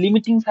होइन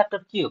लिमिटिङ फ्याक्टर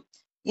के हो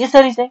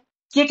यसरी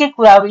चाहिँ के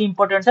कुराहरू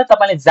इम्पोर्टेन्ट छ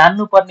तपाईँले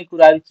जान्नुपर्ने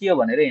कुराहरू के हो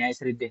भनेर यहाँ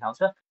यसरी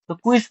देखाउँछ त्यो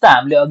क्विज त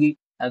हामीले अघि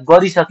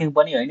गरिसक्यौँ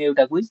पनि होइन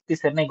एउटा क्विज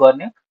त्यसरी नै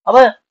गर्ने हो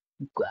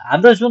अब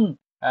हाम्रो जुन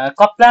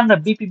कप्लान र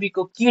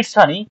बिपिबीको किट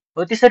छ नि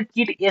हो त्यसरी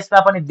किट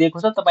यसमा पनि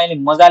दिएको छ तपाईँले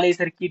मजाले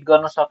यसरी किट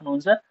गर्न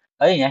सक्नुहुन्छ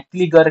है यहाँ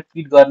क्लिक गरेर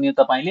किट गर्ने हो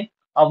तपाईँले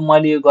अब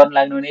मैले यो गर्न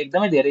लाग्नु भने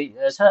एकदमै धेरै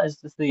छ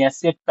जस्तै यहाँ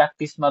सेभ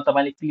प्र्याक्टिसमा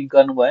तपाईँले क्लिक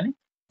गर्नुभयो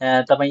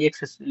भने तपाईँ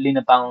एक्सेस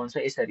लिन पाउनुहुन्छ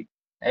यसरी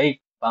है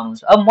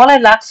पाउनुहुन्छ अब मलाई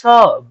लाग्छ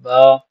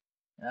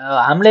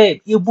हामीले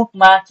यो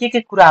बुकमा के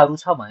कुराहरू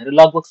छ भनेर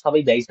लगभग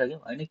सबै भ्याइसक्यौँ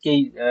होइन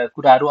केही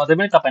कुराहरू अझै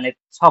पनि तपाईँलाई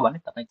छ भने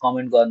तपाईँ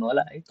कमेन्ट गर्नु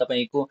होला है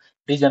तपाईँको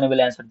रिजनेबल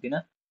एन्सर दिन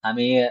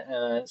हामी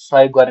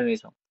सहयोग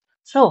गरिनेछौँ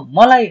सो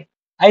मलाई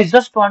I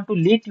just want to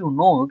late you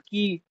know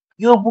कि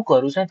यो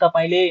बुकहरू चाहिँ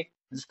तपाईँले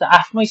जस्तो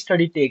आफ्नो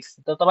स्टडी टेक्स्ट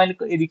त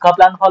तपाईँले यदि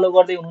कप्लान फलो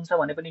गर्दै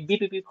हुनुहुन्छ भने पनि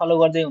बिपिपी फलो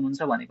गर्दै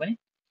हुनुहुन्छ भने पनि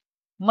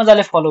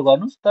मजाले फलो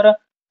गर्नुहोस् तर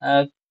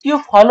त्यो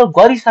फलो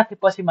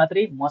गरिसकेपछि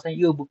मात्रै म चाहिँ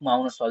यो बुकमा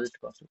आउन सजेस्ट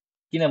गर्छु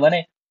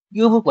किनभने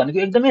यो बुक भनेको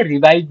एकदमै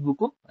रिभाइज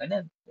बुक हो होइन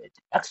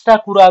एक्स्ट्रा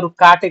कुराहरू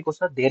काटेको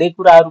छ धेरै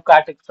कुराहरू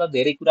काटेको छ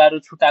धेरै कुराहरू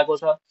छुटाएको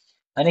छ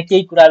होइन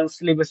केही कुराहरू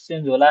सिलेबस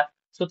चेन्ज होला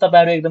सो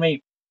तपाईँहरू एकदमै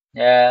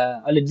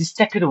अलि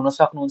डिस्ट्र्याक्टेड हुन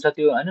सक्नुहुन्छ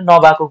त्यो होइन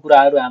नभएको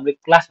कुराहरू हामीले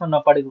क्लासमा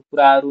नपढेको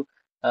कुराहरू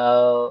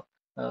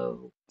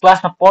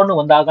क्लासमा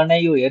पढ्नुभन्दा अगाडि नै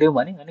यो हेऱ्यौँ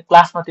भने होइन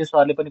क्लासमा त्यो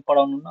सरले पनि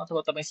पढाउनुहुन्न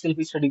अथवा तपाईँ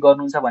सेल्फ स्टडी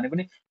गर्नुहुन्छ भने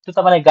पनि त्यो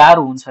तपाईँलाई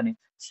गाह्रो हुन्छ नि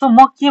सो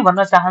म के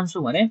भन्न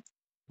चाहन्छु भने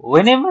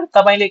वेनेभर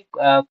तपाईँले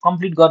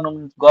कम्प्लिट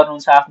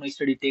गर्नुहुन्छ आफ्नो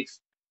स्टडी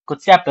टेक्स्टको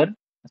च्याप्टर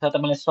अथवा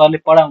तपाईँलाई सरले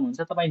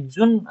पढाउनुहुन्छ तपाईँ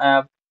जुन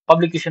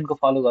पब्लिकेसनको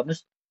फलो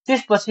गर्नुहोस्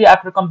त्यसपछि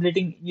after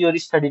completing your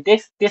study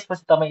text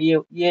त्यसपछि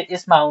तपाईँ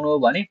यसमा आउनु हो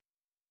भने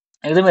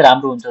एकदमै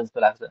राम्रो हुन्छ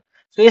जस्तो लाग्छ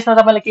सो यसमा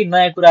तपाईँलाई केही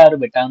नयाँ कुराहरू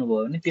भेट्टाउनु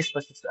भयो भने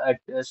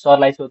त्यसपछि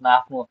सरलाई सोध्न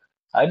आफ्नो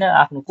होइन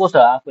आफ्नो को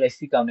छ आफूलाई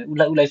सिकाउने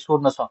उसलाई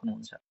सोध्न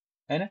सक्नुहुन्छ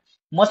होइन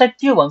म चाहिँ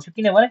त्यो भन्छु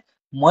किनभने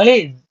मैले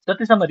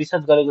जतिसम्म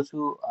रिसर्च गरेको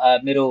छु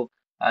मेरो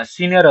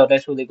सिनियरहरूलाई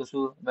सोधेको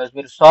छु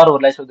मेरो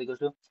सरहरूलाई सोधेको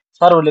छु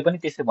सरहरूले पनि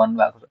त्यसै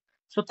भन्नुभएको छ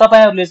सो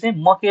तपाईँहरूले चाहिँ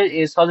म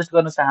के सजेस्ट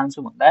गर्न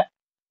चाहन्छु भन्दा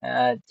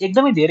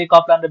एकदमै धेरै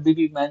कप्लान र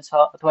बिबीम्यान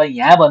छ अथवा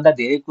यहाँभन्दा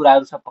धेरै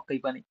कुराहरू छ पक्कै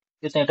पनि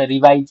त्यो चाहिँ एउटा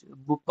रिभाइज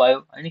बुक भयो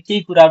होइन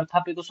केही कुराहरू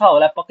थपेको छ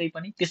होला पक्कै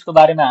पनि त्यसको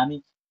बारेमा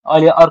हामी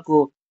अहिले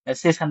अर्को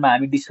सेसनमा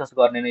हामी डिस्कस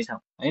गर्ने नै छौँ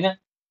होइन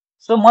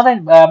सो म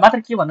चाहिँ मात्र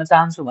के भन्न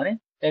चाहन्छु भने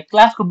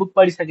क्लासको बुक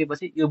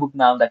पढिसकेपछि यो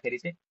बुकमा आउँदाखेरि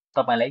चाहिँ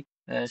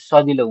तपाईँलाई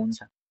सजिलो हुन्छ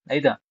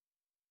है त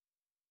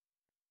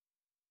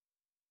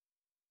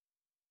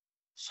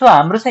सो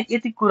हाम्रो चाहिँ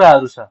यति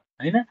कुराहरू छ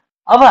होइन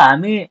अब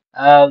हामी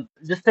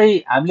जस्तै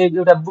हामीले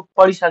एउटा बुक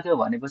पढिसक्यो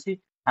भनेपछि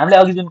हामीले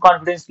अघि जुन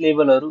कन्फिडेन्स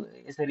लेभलहरू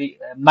यसरी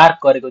मार्क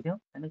गरेको थियौँ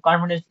होइन,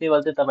 कन्फिडेन्स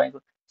लेभल चाहिँ तपाईँको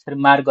यसरी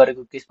मार्क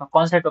गरेको केसमा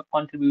कन्सेप्ट अफ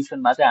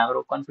कन्ट्रिब्युसनमा चाहिँ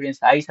हाम्रो कन्फिडेन्स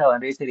हाई छ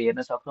भनेर यसरी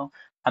हेर्न सक्छौँ।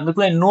 हामीले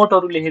कुनै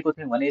नोटहरू लेखेको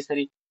थियौँ भने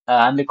यसरी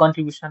हामीले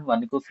कन्ट्रिब्युसन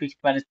भनेको fixed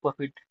minus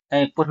profit,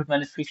 profit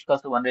minus fixed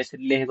cost भनेर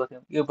यसरी लेखेको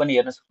थियौँ, यो पनि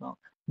हेर्न सक्छौँ।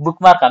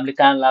 बुकमार्क हामीले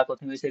कहाँ लगाएको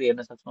थियौँ यसरी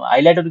हेर्न सक्छौँ।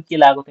 हाइलाइटहरू के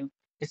लगाएको थियौँ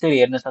यसरी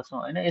हेर्न सक्छौँ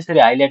होइन, यसरी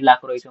हाइलाइट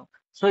लगाएको रहेछौँ।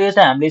 सो यो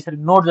चाहिँ हामीले यसरी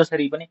नोट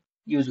जसरी पनि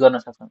युज गर्न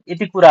सक्छौँ।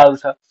 यति कुराहरू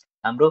छ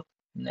हाम्रो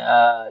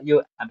यो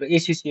हाम्रो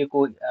एसिसिएको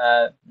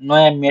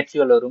नयाँ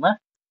मेटेरियलहरूमा।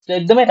 सो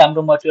एकदमै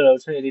राम्रो मटेरियलहरू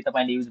छ यदि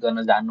तपाईँले युज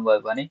गर्न जान्नुभयो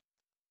भने।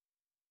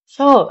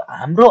 सो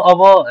हाम्रो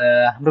अब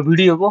हाम्रो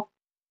भिडियोको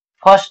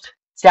फर्स्ट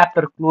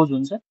च्याप्टर क्लोज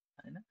हुन्छ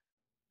होइन।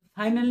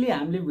 फाइनल्ली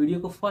हामीले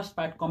भिडियोको फर्स्ट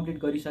पार्ट कम्प्लिट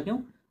गरिसक्यौँ।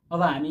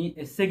 अब हामी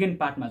सेकेन्ड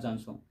पार्टमा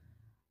जान्छौँ।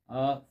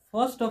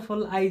 First of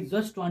all I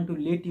just want to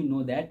late you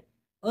know that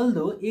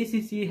although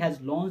ACCA has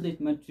lunch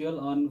it material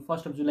on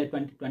 1 जुलाई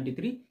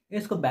 2023,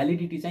 यसको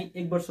भ्यालिडिटी चाहिँ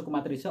 1 वर्षको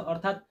मात्रै छ,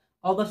 अर्थात्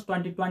अगस्त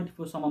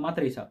 2024सम्म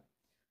मात्रै छ।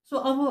 सो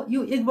अब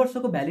यो 1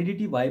 वर्षको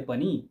भ्यालिडिटी भए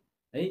पनि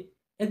है,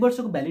 1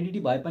 वर्षको भ्यालिडिटी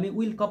भए पनि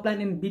will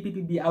Kaplan and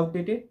BPP be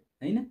outdated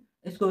होइन,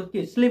 यसको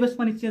के सिलेबस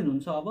पनि चेन्ज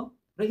हुन्छ अब,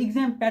 र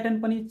इक्जाम प्याटर्न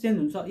पनि चेन्ज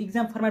हुन्छ,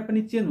 इक्जाम फर्मेट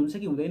पनि चेन्ज हुन्छ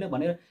कि हुँदैन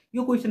भनेर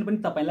यो क्वेसन पनि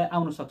तपाईँलाई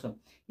आउन सक्छ।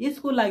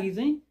 यसको लागि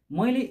चाहिँ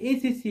मैले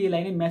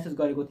ACCA-लाई नै मेसेज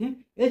गरेको थिएँ।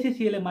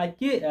 ACCA-ले मलाई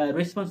के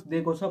रेस्पोन्स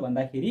दिएको छ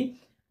भन्दाखेरि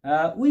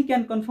we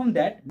can confirm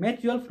that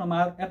material from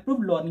our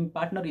approve learning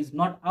partner is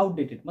not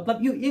outdated.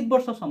 मतलब यो 1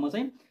 वर्षसम्म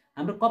चाहिँ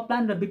हाम्रो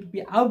कप्लान र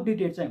BPP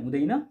आउटडेटेड चाहिँ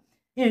हुँदैन।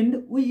 And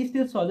we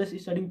still suggest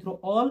studying through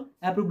all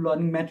approve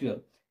learning material.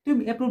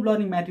 त्यो एप्रुभ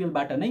लर्निङ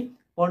मेटेरियलबाट नै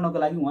पढ्नको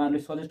लागि उहाँहरूले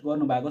सजेस्ट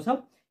गर्नुभएको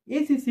छ।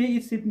 ACCA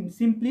is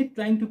simply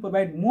trying to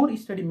provide more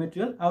study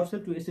material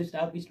ourselves to assist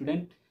our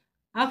student।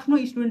 आफ्नो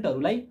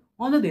स्टुडेन्टहरूलाई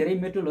अझ धेरै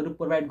मेटेरियलहरू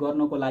प्रोभाइड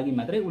गर्नको लागि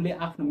मात्रै उसले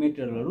आफ्नो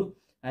मेटेरियलहरू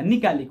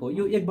निकालेको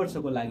यो 1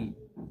 वर्षको लागि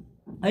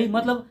है।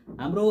 मतलब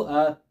हाम्रो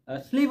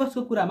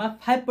सिलेबसको कुरामा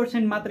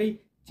 5% मात्रै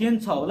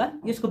चेन्ज छ होला।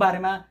 यसको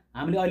बारेमा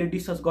हामीले अहिले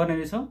डिस्कस गर्ने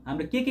नै छौँ।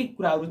 हाम्रो के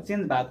कुराहरू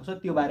चेन्ज भएको छ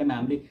त्यो बारेमा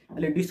हामीले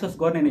अहिले डिस्कस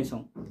गर्ने नै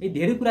छौँ।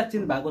 धेरै कुरा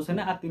चेन्ज भएको छैन,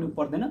 आत्तिनु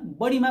पर्दैन,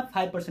 बढीमा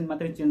 5%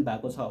 मात्रै चेन्ज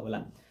भएको छ होला।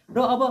 र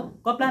अब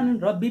कप्लान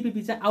र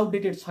BPP चाहिँ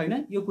आउटडेटेड छैन,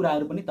 यो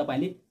कुराहरू पनि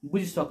तपाईँले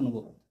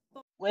बुझिसक्नुभयो।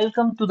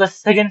 Welcome to the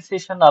second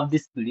session of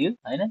this video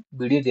होइन।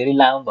 भिडियो धेरै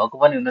लामो भएको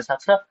पनि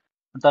हुनसक्छ,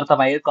 तर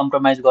तपाईँहरू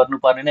कम्प्रोमाइज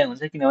गर्नुपर्ने नै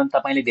हुन्छ किनभने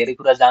तपाईँले धेरै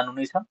कुरा जान्नु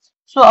नै छ।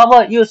 सो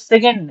अब यो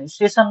सेकेन्ड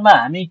सेसनमा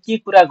हामी के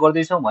कुरा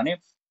गर्दैछौँ भने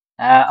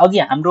अघि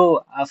हाम्रो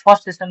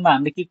फर्स्ट सेसनमा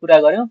हामीले के कुरा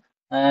गऱ्यौँ,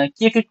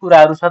 के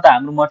कुराहरू छ त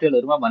हाम्रो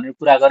मटेरियलहरूमा भनेर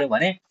कुरा गऱ्यौँ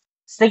भने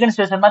सेकेन्ड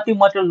सेसनमा त्यो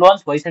मटेरियल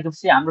लन्च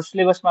भइसकेपछि हाम्रो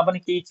सिलेबसमा पनि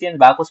केही चेन्ज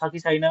भएको छ कि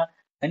छैन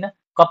होइन,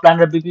 कप्लान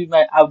र BPPमा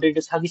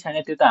आउटडेटेड छ कि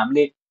छैन त्यो त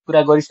हामीले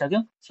कुरा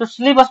गरिसक्यौँ। सो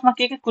सिलेबसमा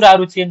के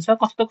कुराहरू चेन्ज छ,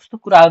 कस्तो कस्तो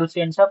कुराहरू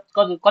चेन्ज छ,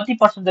 कति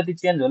पर्सेन्ट जति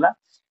चेन्ज होला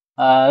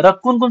र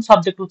कुन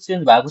सब्जेक्टको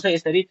चेन्ज भएको छ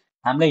यसरी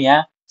हामीले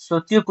यहाँ सो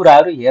त्यो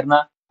कुराहरू हेर्न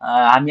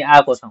हामी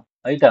आएको छौँ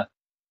है त।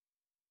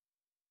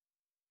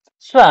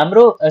 सो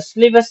हाम्रो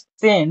syllabus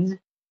change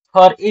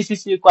for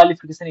ACCA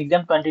qualification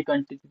exam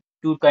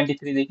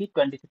 2022-23 देखि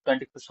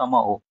 23-24सम्म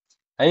हो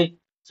है।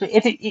 सो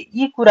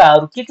यी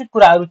कुराहरू के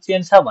कुराहरू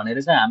चेन्ज छ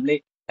भनेर चाहिँ हामीले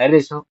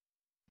हेर्दैछौँ।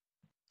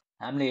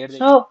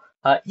 सो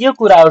यो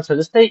कुराहरू छ,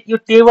 जस्तै यो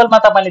टेबलमा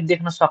तपाईँले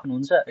देख्न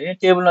सक्नुहुन्छ है,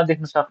 टेबलमा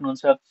देख्न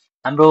सक्नुहुन्छ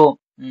हाम्रो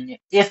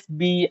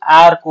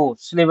SBR को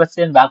सिलेबस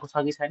चेन्ज भएको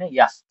छ कि छैन।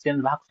 यस,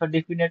 चेन्ज भएको छ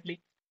डेफिनेटली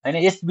होइन।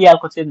 SBR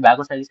को चेन्ज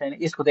भएको छ कि छैन,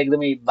 यसको त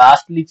एकदमै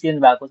भास्टली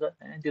चेन्ज भएको छ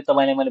होइन, त्यो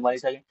तपाईँलाई मैले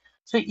भनिसकेँ।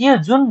 सो यो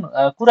जुन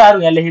कुराहरू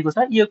यहाँ लेखेको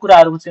छ यो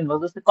कुराहरूको चेन्ज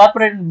भएको, जस्तै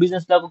कर्पोरेट एन्ड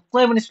बिजनेस लको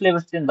कुनै पनि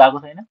सिलेबस चेन्ज भएको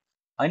छैन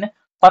होइन।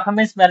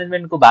 पर्फर्मेन्स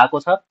म्यानेजमेन्टको भएको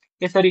छ।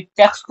 यसरी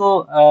ट्याक्सको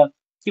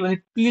के भने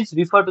please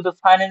refer to the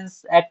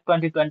finance act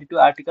 2022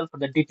 article for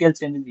the detail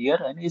changes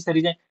here होइन।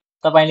 यसरी चाहिँ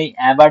तपाईँले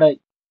यहाँबाट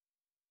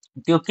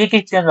त्यो के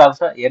चेन्ज भएको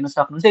छ हेर्न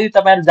सक्नुहुन्छ। यदि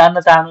तपाईँहरू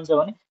जान्न चाहनुहुन्छ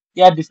भने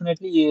या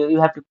definitely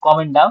you have to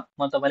comment down,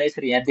 म तपाईँलाई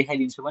यसरी यहाँ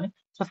देखाइदिन्छु भने।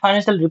 सो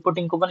फाइनेन्सियल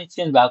रिपोर्टिङको पनि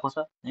चेन्ज भएको छ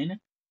होइन,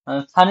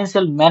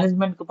 फाइनेन्सियल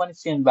म्यानेजमेन्टको पनि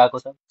चेन्ज भएको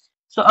छ।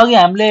 सो अघि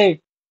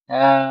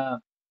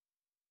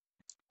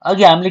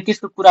हामीले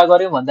केसको कुरा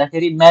गऱ्यौँ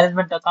भन्दाखेरि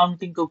म्यानेजमेन्ट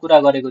अकाउन्टिङको कुरा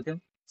गरेको थियौँ।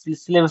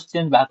 सिलेबस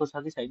चेन्ज भएको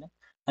छ कि छैन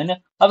होइन।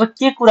 अब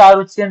के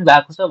कुराहरू चेन्ज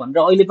भएको छ भनेर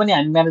अहिले पनि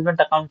हामी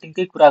म्यानेजमेन्ट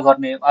अकाउन्टिङकै कुरा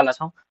गर्नेवाला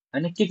छौँ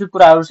होइन। के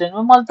कुराहरू चेन्ज,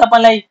 मैले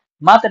तपाईँलाई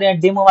मात्र यहाँ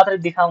डेमो मात्रै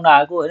देखाउन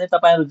आएको होइन।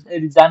 तपाईँहरू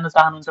यदि जान्न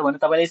चाहनुहुन्छ भने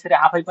तपाईँले यसरी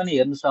आफै पनि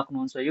हेर्न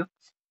सक्नुहुन्छ यो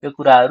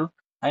कुराहरू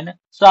होइन।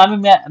 सो हामी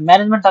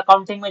म्यानेजमेन्ट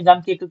अकाउन्टिङमै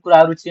जाऊँ के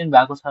कुराहरू चेन्ज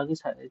भएको छ कि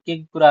के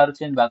कुराहरू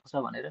चेन्ज भएको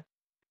छ भनेर।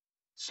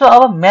 सो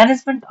अब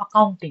म्यानेजमेन्ट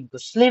अकाउन्टिङको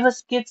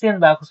सिलेबस के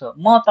चेन्ज भएको छ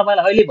म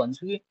तपाईँलाई अहिले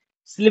भन्छु कि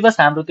सिलेबस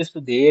हाम्रो त्यस्तो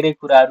धेरै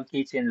कुराहरू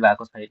केही चेन्ज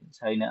भएको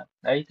छैन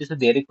है। त्यस्तो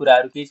धेरै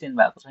कुराहरू केही चेन्ज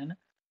भएको छैन,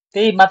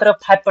 त्यही मात्र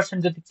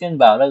 5% जति चेन्ज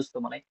भयो होला जस्तो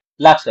मलाई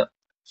लाग्छ।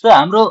 सो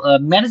हाम्रो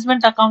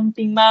म्यानेजमेन्ट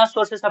अकाउन्टिङमा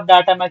सोर्सेस अफ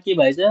डाटामा के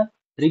भएछ,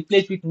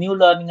 replace with new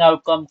learning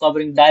outcome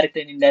covering direct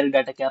and indirect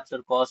data capture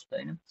cost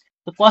होइन।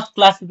 सो कस्ट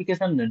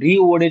क्लासिफिकेसन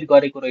रिओर्डेड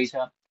गरेको रहेछ।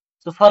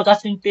 सो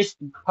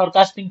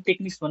फरकास्टिङ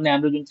टेक्निक्स भन्ने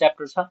हाम्रो जुन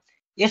च्याप्टर छ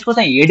यसको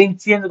चाहिँ हेडिङ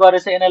चेन्ज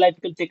गरेछ,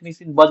 analytical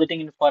techniques in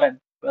budgeting in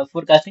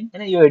forecasting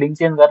होइन। यो हेडिङ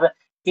चेन्ज गरेर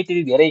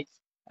त्यति धेरै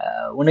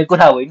हुने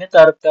कुरा होइन,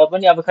 तर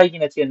पनि अब खै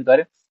किन चेन्ज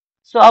गर्यो।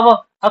 सो अब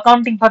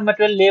accounting for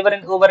material labour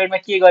and ओभरहेडमा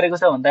के गरेको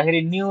छ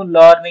भन्दाखेरि new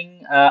learning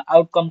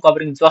outcome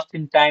covering just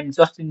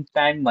in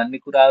time भन्ने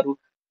कुराहरू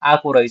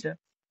आएको रहेछ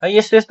है।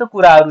 यस्तो यस्तो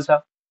कुराहरू छ।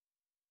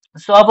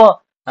 सो अब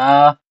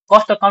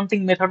cost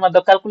accounting मेथडमा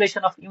the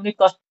calculation of unit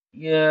cost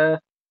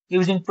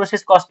using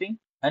process costing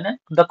होइन,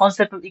 the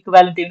concept of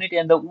equivalent unit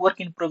and the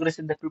work in progress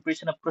in the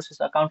preparation of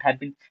process account have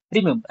been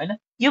remove होइन,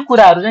 यो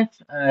कुराहरू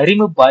चाहिँ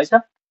रिमुभ भएछ।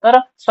 तर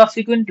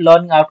सब्सिक्वेन्ट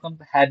learning outcome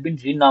have been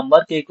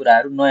रिनम्बर, केही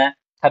कुराहरू नयाँ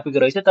थपेको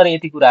रहेछ, तर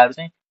यति कुराहरू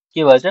चाहिँ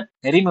के भएछ,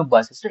 रिमुभ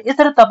भएछ। सो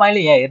यसरी तपाईँले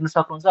यहाँ हेर्न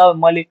सक्नुहुन्छ।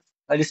 अब मैले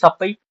अहिले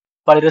सबै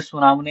पढेर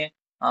सुनाउने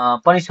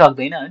पनि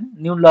सक्दैन होइन।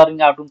 New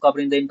learning outcome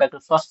covering the impact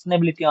of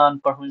sustainability on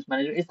performance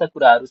management, यस्ता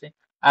कुराहरू चाहिँ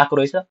आएको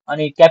रहेछ।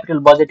 अनि capital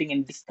budgeting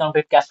and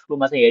discounted cash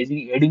फ्लोमा चाहिँ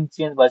हेडिङ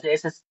चेन्ज भएछ,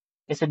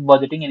 asset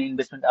budgeting and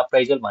investment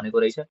appraisal भनेको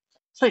रहेछ।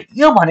 सो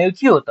यो भनेको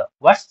के हो त,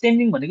 वाट्स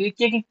चेन्जिङ भनेको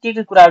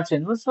के कुराहरू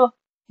चेन्ज हो। सो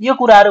यो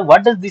कुराहरू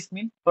what does this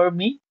mean for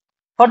me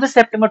for the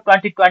September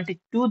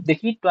 2022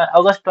 देखि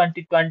अगस्त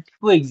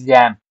 2024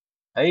 एक्जाम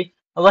है,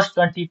 अगस्त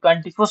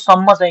 2024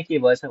 सम्म चाहिँ के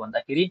भएछ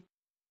भन्दाखेरि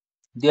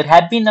there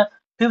have been a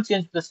few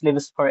changes to the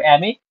syllabus for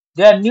MA.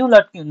 There are new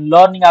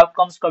learning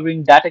outcomes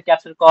covering data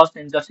capture cost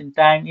and just in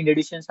time. In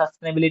addition,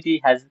 sustainability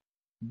has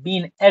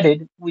been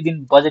added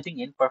within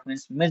budgeting and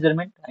performance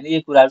measurement. And ये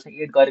कुराहरू चाहिँ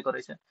add गरेको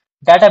रहेछ।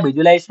 Data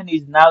visualization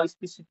is now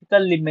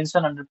specifically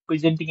mentioned under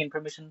presenting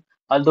information,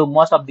 although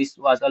most of this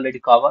was already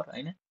covered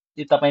होइन।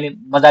 यो तपाईँले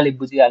मजाले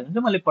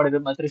बुझिहाल्नुहुन्छ, मैले पढेर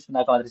मात्रै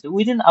सुनाएको मात्रै छ।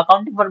 Within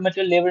accounting for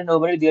material labor and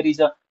overhead, there is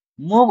a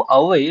move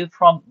away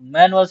from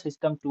manual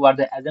system toward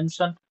the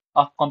assumption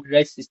of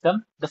computerized system.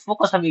 The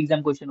focus of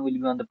exam question will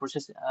be on the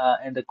process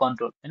and the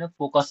control होइन,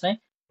 focus चाहिँ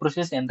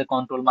process and the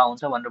कन्ट्रोलमा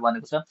हुन्छ भनेर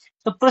भनेको छ।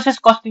 So process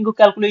कस्टिङको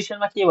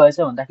क्यालकुलेसनमा के भएछ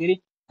भन्दाखेरि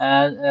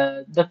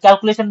the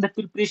calculation the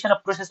preparation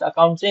of process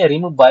account चाहिँ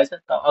रिमुभ भएछ।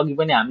 अघि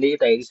पनि हामीले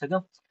यता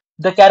हेरिसक्यौँ।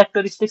 The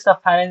characteristics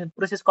of finance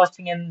process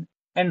costing and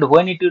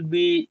when it would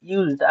be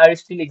used are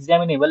still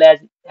examinable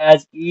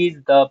as is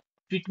the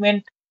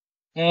treatment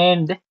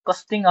and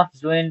costing of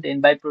joint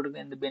and by product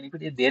and the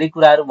benefit, यो धेरै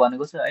कुराहरू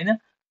भनेको छ होइन।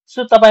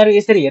 सो तपाईँहरू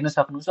यसरी हेर्न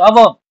सक्नुहुन्छ। अब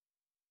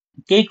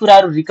केही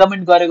कुराहरू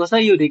रिकमेन्ड गरेको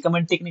छ। यो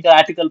रिकमेन्ड टेक्निकल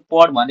आर्टिकल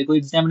पढ भनेको,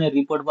 इक्जामिनर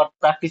रिपोर्ट वर्क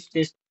प्र्याक्टिस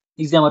टेस्ट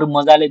इक्जामहरू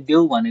मजाले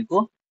देऊ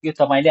भनेको, यो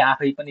तपाईँले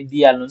आफै पनि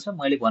दिइहाल्नुहुन्छ,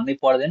 मैले भन्नै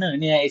पर्दैन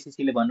होइन। यहाँ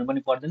एसएससीले भन्नु पनि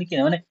पर्दैन,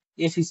 किनभने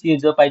एसएससी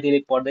जो पाइ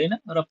त्यसले पढ्दैन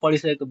र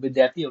पढिसकेको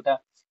विद्यार्थी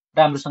एउटा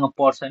राम्रोसँग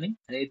पढ्छ नि,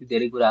 यति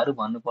धेरै कुराहरू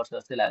भन्नुपर्छ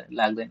जस्तै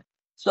लाग्दैन।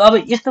 सो अब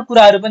यस्तो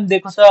कुराहरू पनि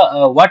दिएको छ।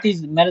 What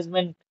is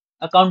management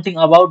accounting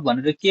about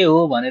भनेर के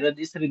हो भनेर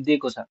यसरी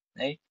दिएको छ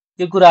है।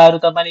 त्यो कुराहरू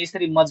तपाईँले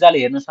यसरी मजाले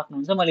हेर्न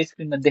सक्नुहुन्छ, मैले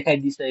स्क्रिनमा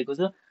देखाइदिइसकेको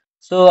छु।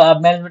 सो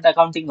अब म्यानेजमेन्ट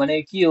अकाउन्टिङ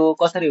भनेको के हो,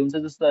 कसरी हुन्छ,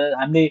 जस्तो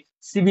हामीले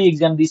सिबी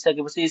इक्जाम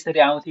दिइसकेपछि यसरी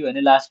आउँथ्यो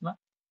भने लास्टमा।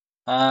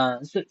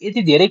 सो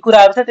यति धेरै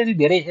कुराहरू छ, त्यति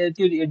धेरै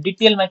त्यो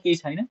डिटेलमा केही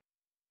छैन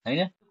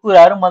होइन।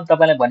 कुराहरू मैले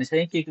तपाईँलाई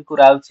भनिसकेँ के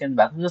कुराहरू चेन्ज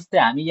भएको छ। जस्तै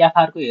हामी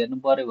एफआरको हेर्नु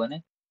पर्यो भने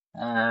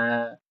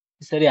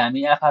यसरी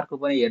हामी एफआरको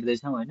पनि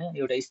हेर्दैछौँ होइन।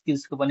 एउटा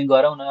स्किल्सको पनि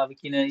गरौँ न, अब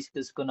किन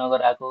स्किल्सको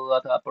नगराएको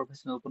अथवा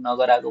प्रोफेसनलको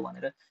नगराएको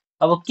भनेर।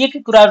 अब के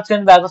कुराहरू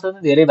चेन्ज भएको छ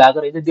भने धेरै भएको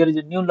रहेछ। There is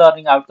a new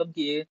learning outcome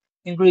के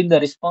including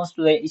the response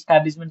to the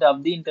establishment of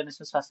the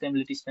international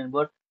sustainability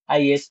standard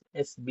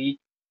आइएसएसबी,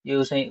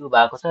 यो चाहिँ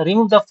भएको छ।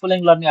 Remove the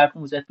following learning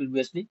outcome which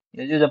previously,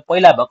 यो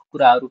पहिला भएको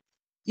कुराहरू,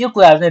 यो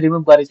कुराहरू चाहिँ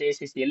रिमुभ गरेछ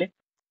एसएससीले।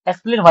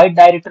 Explain why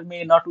director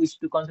may not wish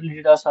to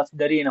consolidate a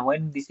subsidiary and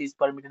when this is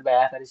permitted by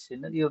IFRS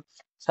standard, यो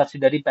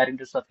सब्सिडरी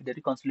प्यारेन्टल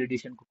सब्सिडरी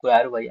कन्सोलिडेसनको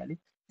कुराहरू भइहाल्यो।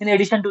 In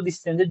Edison to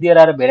this changes there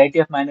are a variety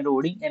of minor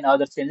wording and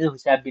other changes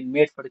which have been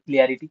made for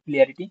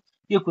clarity,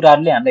 यो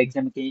कुराहरूले हामीलाई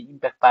एक्जाममा केही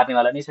impact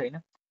पार्नेवाला नै छैन।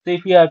 So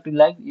if you are to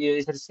like यो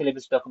यसरी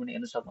सिलेबस डकुमेन्ट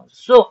हेर्न सक्नुहुन्छ।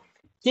 सो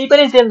केही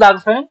पनि चेन्ज भएको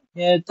छैन,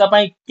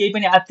 तपाईँ केही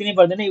पनि आत्तिनै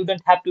पर्दैन, you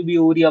don't have to be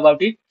worry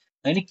about it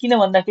होइन। किन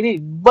भन्दाखेरि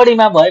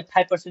बढीमा भए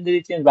 5%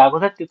 जति चेन्ज भएको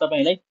छ, त्यो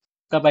तपाईँलाई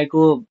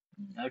तपाईँको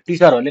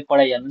टिचरहरूले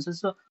पढाइहाल्नुहुन्छ।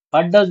 So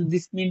what does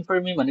this mean for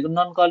me भनेको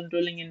non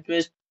controlling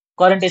interest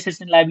current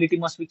assets and liability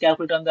must be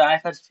calculate on the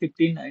IFRS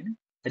 15 होइन।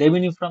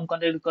 Revenue from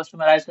कन्ट्राक्टेड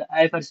customer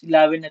IFRS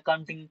 11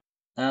 accounting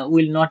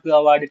will not be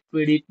awarded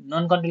credit,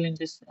 non-controlling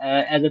interest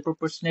as a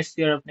proportionate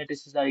share of net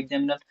assets are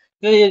examined.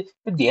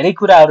 यो धेरै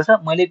कुराहरू छ,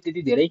 मैले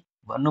त्यति धेरै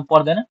भन्नु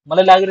पर्दैन।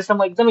 मलाई लागिरहेछ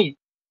म एकदमै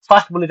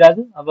फास्ट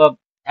बोलिरहेको छु। अब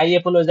आई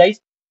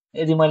एपोलोजाइज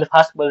यदि मैले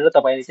फास्ट बोलेर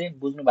तपाईँले चाहिँ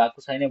बुझ्नु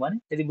भएको छैन भने,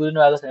 यदि बुझ्नु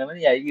भएको छैन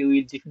भने you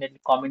will definitely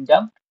comment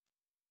down.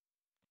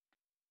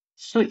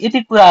 So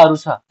यति कुराहरू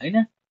छ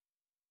होइन।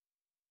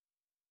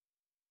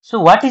 So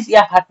what is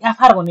FR,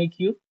 FR भनेको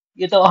के हो,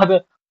 यो त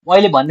अब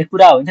मैले भन्ने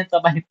कुरा होइन,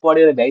 तपाईँले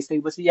पढेर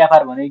भ्याइसकेपछि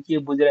एफआर भनेको के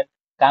बुझेर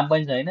काम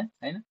पनि छैन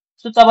होइन।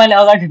 सो तपाईँले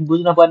अगाडि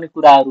बुझ्नुपर्ने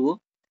कुराहरू हो।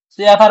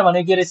 सो एफआर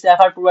भनेको के रहेछ,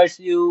 FR provides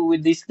you with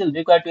the skill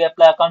required to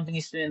apply accounting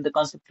study in the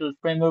conceptual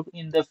framework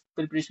in the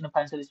preparation of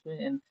financial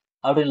statement and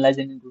how to analyse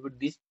and interpret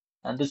this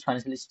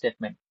financial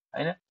statement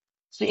होइन।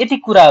 So यति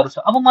कुराहरू छ।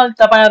 अब मैले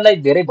तपाईँहरूलाई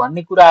धेरै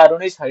भन्ने कुराहरू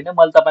नै छैन,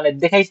 मैले तपाईँलाई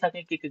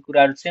देखाइसकेँ के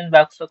कुराहरू चेन्ज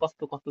भएको छ,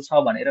 कस्तो कस्तो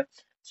छ भनेर।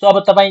 सो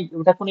अब तपाईँ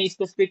एउटा कुनै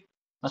स्पेसिफिक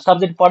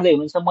सब्जेक्ट पढ्दै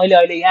हुनुहुन्छ, मैले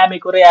अहिले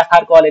एमएको र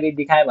एफआरको अलिअलि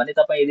देखाएँ भने,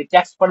 तपाईँ यदि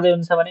ट्याक्स पढ्दै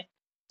हुनुहुन्छ भने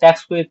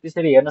ट्याक्सको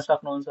त्यसरी हेर्न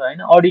सक्नुहुन्छ हैन।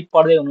 अडिट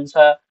पढ्दै हुनुहुन्छ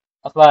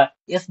अथवा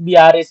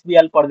एसबिआर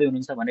एसबिएल पढ्दै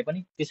हुनुहुन्छ भने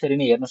पनि त्यसरी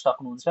नै हेर्न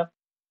सक्नुहुन्छ।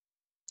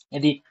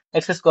 यदि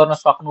एक्सेस गर्न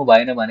सक्नु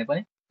भएन भने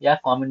पनि या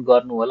कमेन्ट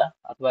गर्नु होला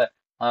अथवा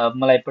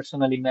मलाई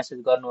पर्सनली मेसेज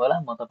गर्नु होला,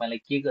 म तपाईलाई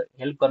के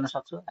हेल्प गर्न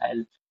सक्छु आई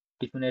विल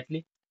डेफिनेटली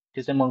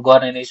त्यो चाहिँ म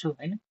गर्ने नै छु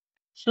हैन।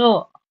 सो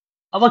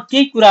अब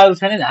केही कुराहरू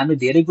छैन, हामी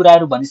धेरै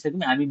कुराहरू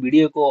भनिसक्यौँ, हामी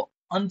भिडियोको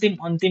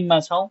अन्तिममा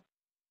छौँ।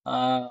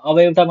 अब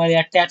एउटा मैले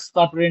यहाँ ट्याक्स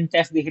कर्पोरेट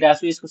ट्याक्स देखिरहेको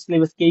छु, यसको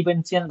सिलेबस केही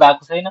पनि चेन्ज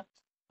भएको छैन।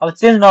 अब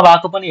चेन्ज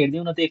नभएको पनि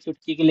हेरिदिउँ न त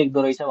एकचोटि के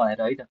लेख्दो रहेछ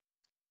भनेर है त।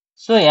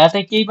 सो यहाँ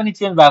चाहिँ केही पनि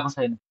चेन्ज भएको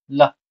छैन।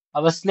 ल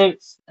अब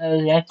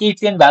यहाँ केही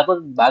चेन्ज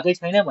भएकै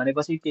छैन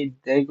भनेपछि केही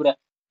धेरै कुरा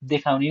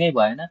देखाउने नै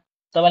भएन।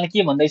 तपाईँले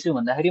के भन्दैछु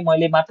भन्दाखेरि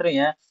मैले मात्र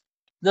यहाँ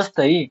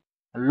जस्तै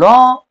ल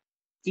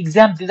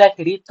इक्जाम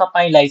दिँदाखेरि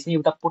तपाईँलाई चाहिँ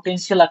एउटा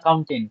पोटेन्सियल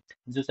अकाउन्टेन्ट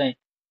जो चाहिँ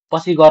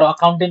पछि गएर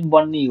अकाउन्टेन्ट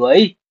बन्ने हो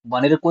है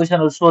भनेर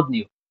क्वेसनहरू सोध्ने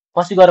हो,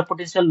 पछि गएर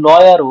पोटेन्सियल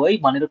लयर हो है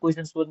भनेर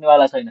क्वेसन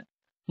सोध्नेवाला छैन।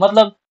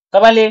 मतलब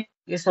तपाईँले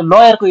यसो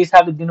लयरको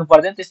हिसाबले दिनु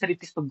पर्दैन, त्यसरी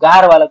त्यस्तो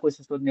गाह्रोवाला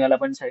क्वेसन सोध्नेवाला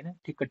पनि छैन।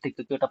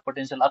 ठिक्क एउटा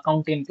पोटेन्सियल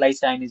अकाउन्टेन्टलाई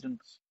चाहिने जुन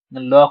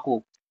लको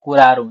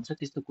कुराहरू हुन्छ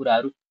त्यस्तो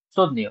कुराहरू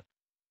सोध्ने हो।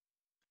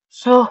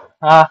 सो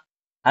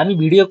हामी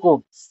भिडियोको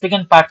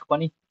सेकेन्ड पार्ट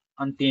पनि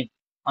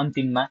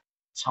अन्तिममा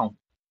छौँ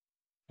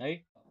है।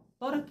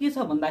 तर के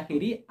छ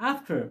भन्दाखेरि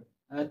आफ्टर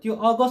त्यो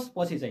अगस्त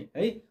पछि चाहिँ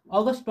है,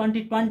 अगस्त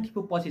 2020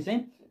 को पछि चाहिँ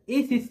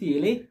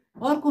एसीसीएले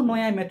अर्को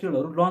नयाँ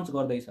मेटेरियलहरू लन्च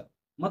गर्दैछ।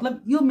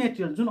 मतलब यो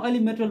मेटेरियल जुन अहिले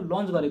मेटेरियल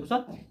लन्च गरेको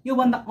छ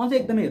योभन्दा अझै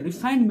एकदमै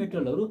रिफाइन्ड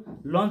मेटेरियलहरू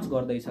लन्च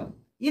गर्दैछ।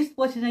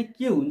 यसपछि चाहिँ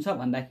के हुन्छ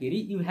भन्दाखेरि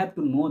you have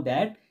to know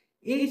that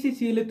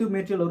एसीसीएले त्यो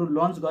मेटेरियलहरू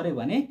लन्च गर्यो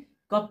भने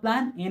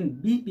Kaplan and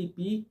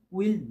BPP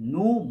will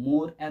know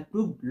more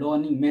एप्रुभड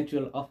learning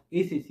material of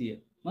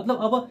ACCA. मतलब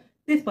अब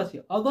त्यसपछि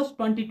अगस्त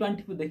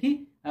 2020 देखि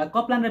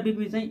कप्लान र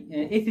बीपीपी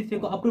चाहिँ एसीसीए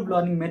को अप्रुभ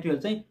लर्निङ मेटेरियल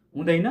चाहिँ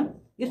हुँदैन।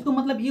 यसको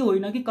मतलब यो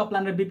होइन कि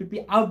कप्लान र बीपीपी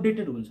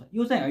आउटडेटेड हुन्छ,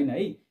 यो चाहिँ होइन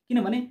है।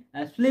 किनभने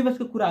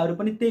सिलेबसको कुराहरू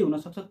पनि त्यही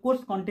हुनसक्छ,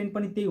 कोर्स कन्टेन्ट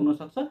पनि त्यही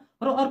हुनसक्छ।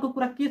 र अर्को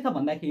कुरा के छ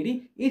भन्दाखेरि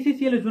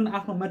एसीसीएले जुन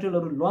आफ्नो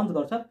मेटेरियलहरू लन्च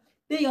गर्छ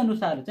त्यही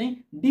अनुसार चाहिँ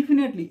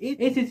डेफिनेटली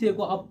एसीसीए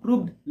को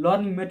अप्रुभड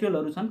लर्निङ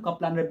मेटेरियलहरू छन्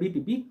कप्लान र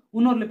बीपीपी,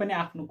 उनीहरूले पनि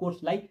आफ्नो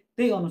कोर्सलाई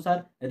त्यही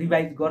अनुसार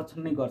रिभाइज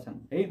गर्छन् नै गर्छन्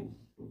है।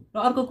 र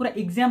अर्को कुरा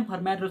इक्जाम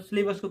फर्मेट र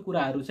सिलेबसको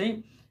कुराहरू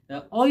चाहिँ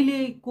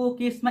अहिलेको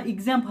केसमा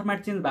इक्जाम फर्मेट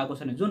चेन्ज भएको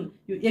छैन। जुन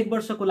यो 1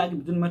 वर्षको लागि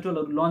जुन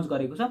मेटेरियलहरू लन्च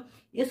गरेको छ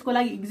यसको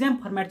लागि इक्जाम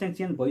फर्मेट चाहिँ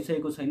चेन्ज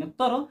भइसकेको छैन।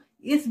 तर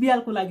एसबिएल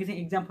को लागि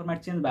चाहिँ इक्जाम फर्मेट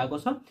चेन्ज भएको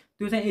छ।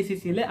 त्यो चाहिँ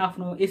एसीसीले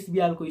आफ्नो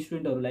एसबिएल को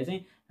स्टुडेन्टहरूलाई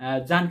चाहिँ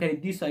जानकारी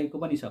दिइसकेको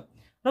पनि छ।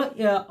 र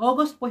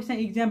अगस्त पछि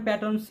चाहिँ इक्जाम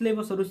प्याटर्न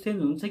सिलेबसहरू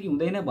चेन्ज हुन्छ कि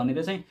हुँदैन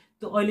भनेर चाहिँ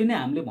त्यो अहिले नै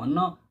हामीले भन्न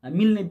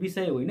मिल्ने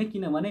विषय होइन,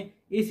 किनभने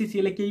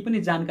एसीसीले केही पनि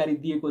जानकारी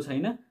दिएको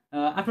छैन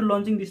आफ्टर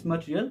लन्चिङ दिस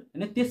मटेरियल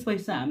हैन।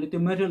 त्यसपछि चाहिँ हामीले त्यो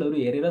मेटेरियलहरू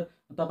हेरेर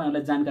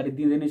तपाईहरुलाई जानकारी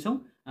दिँदै नै छौं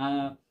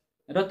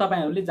र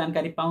तपाईहरुले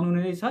जानकारी पाउनु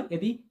नै छ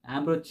यदि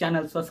हाम्रो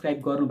च्यानल सब्स्क्राइब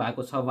गर्नु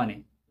भएको छ भने।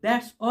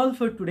 That's all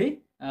for today.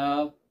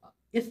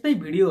 यस्तै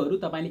भिडियोहरू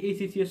तपाईले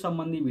एसीसीए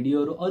सम्बन्धी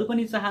भिडियोहरू अरु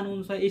पनि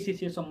चाहनुहुन्छ,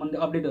 एसीसीए सम्बन्धी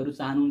अपडेटहरू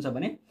चाहनुहुन्छ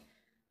भने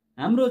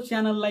हाम्रो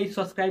च्यानललाई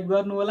सब्स्क्राइब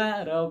गर्नु होला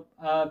र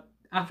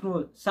आफ्नो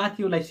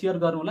साथीहरूलाई शेयर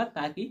गर्नु होला,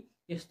 ताकि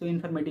यस्तो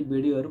इन्फर्मेटिभ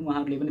भिडियोहरू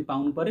उहाँहरूले पनि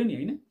पाउनु पर्यो नि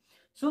हैन।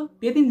 सो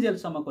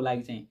त्यतिन्जेलसम्मको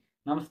लागि चाहिँ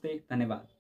नमस्ते, धन्यवाद।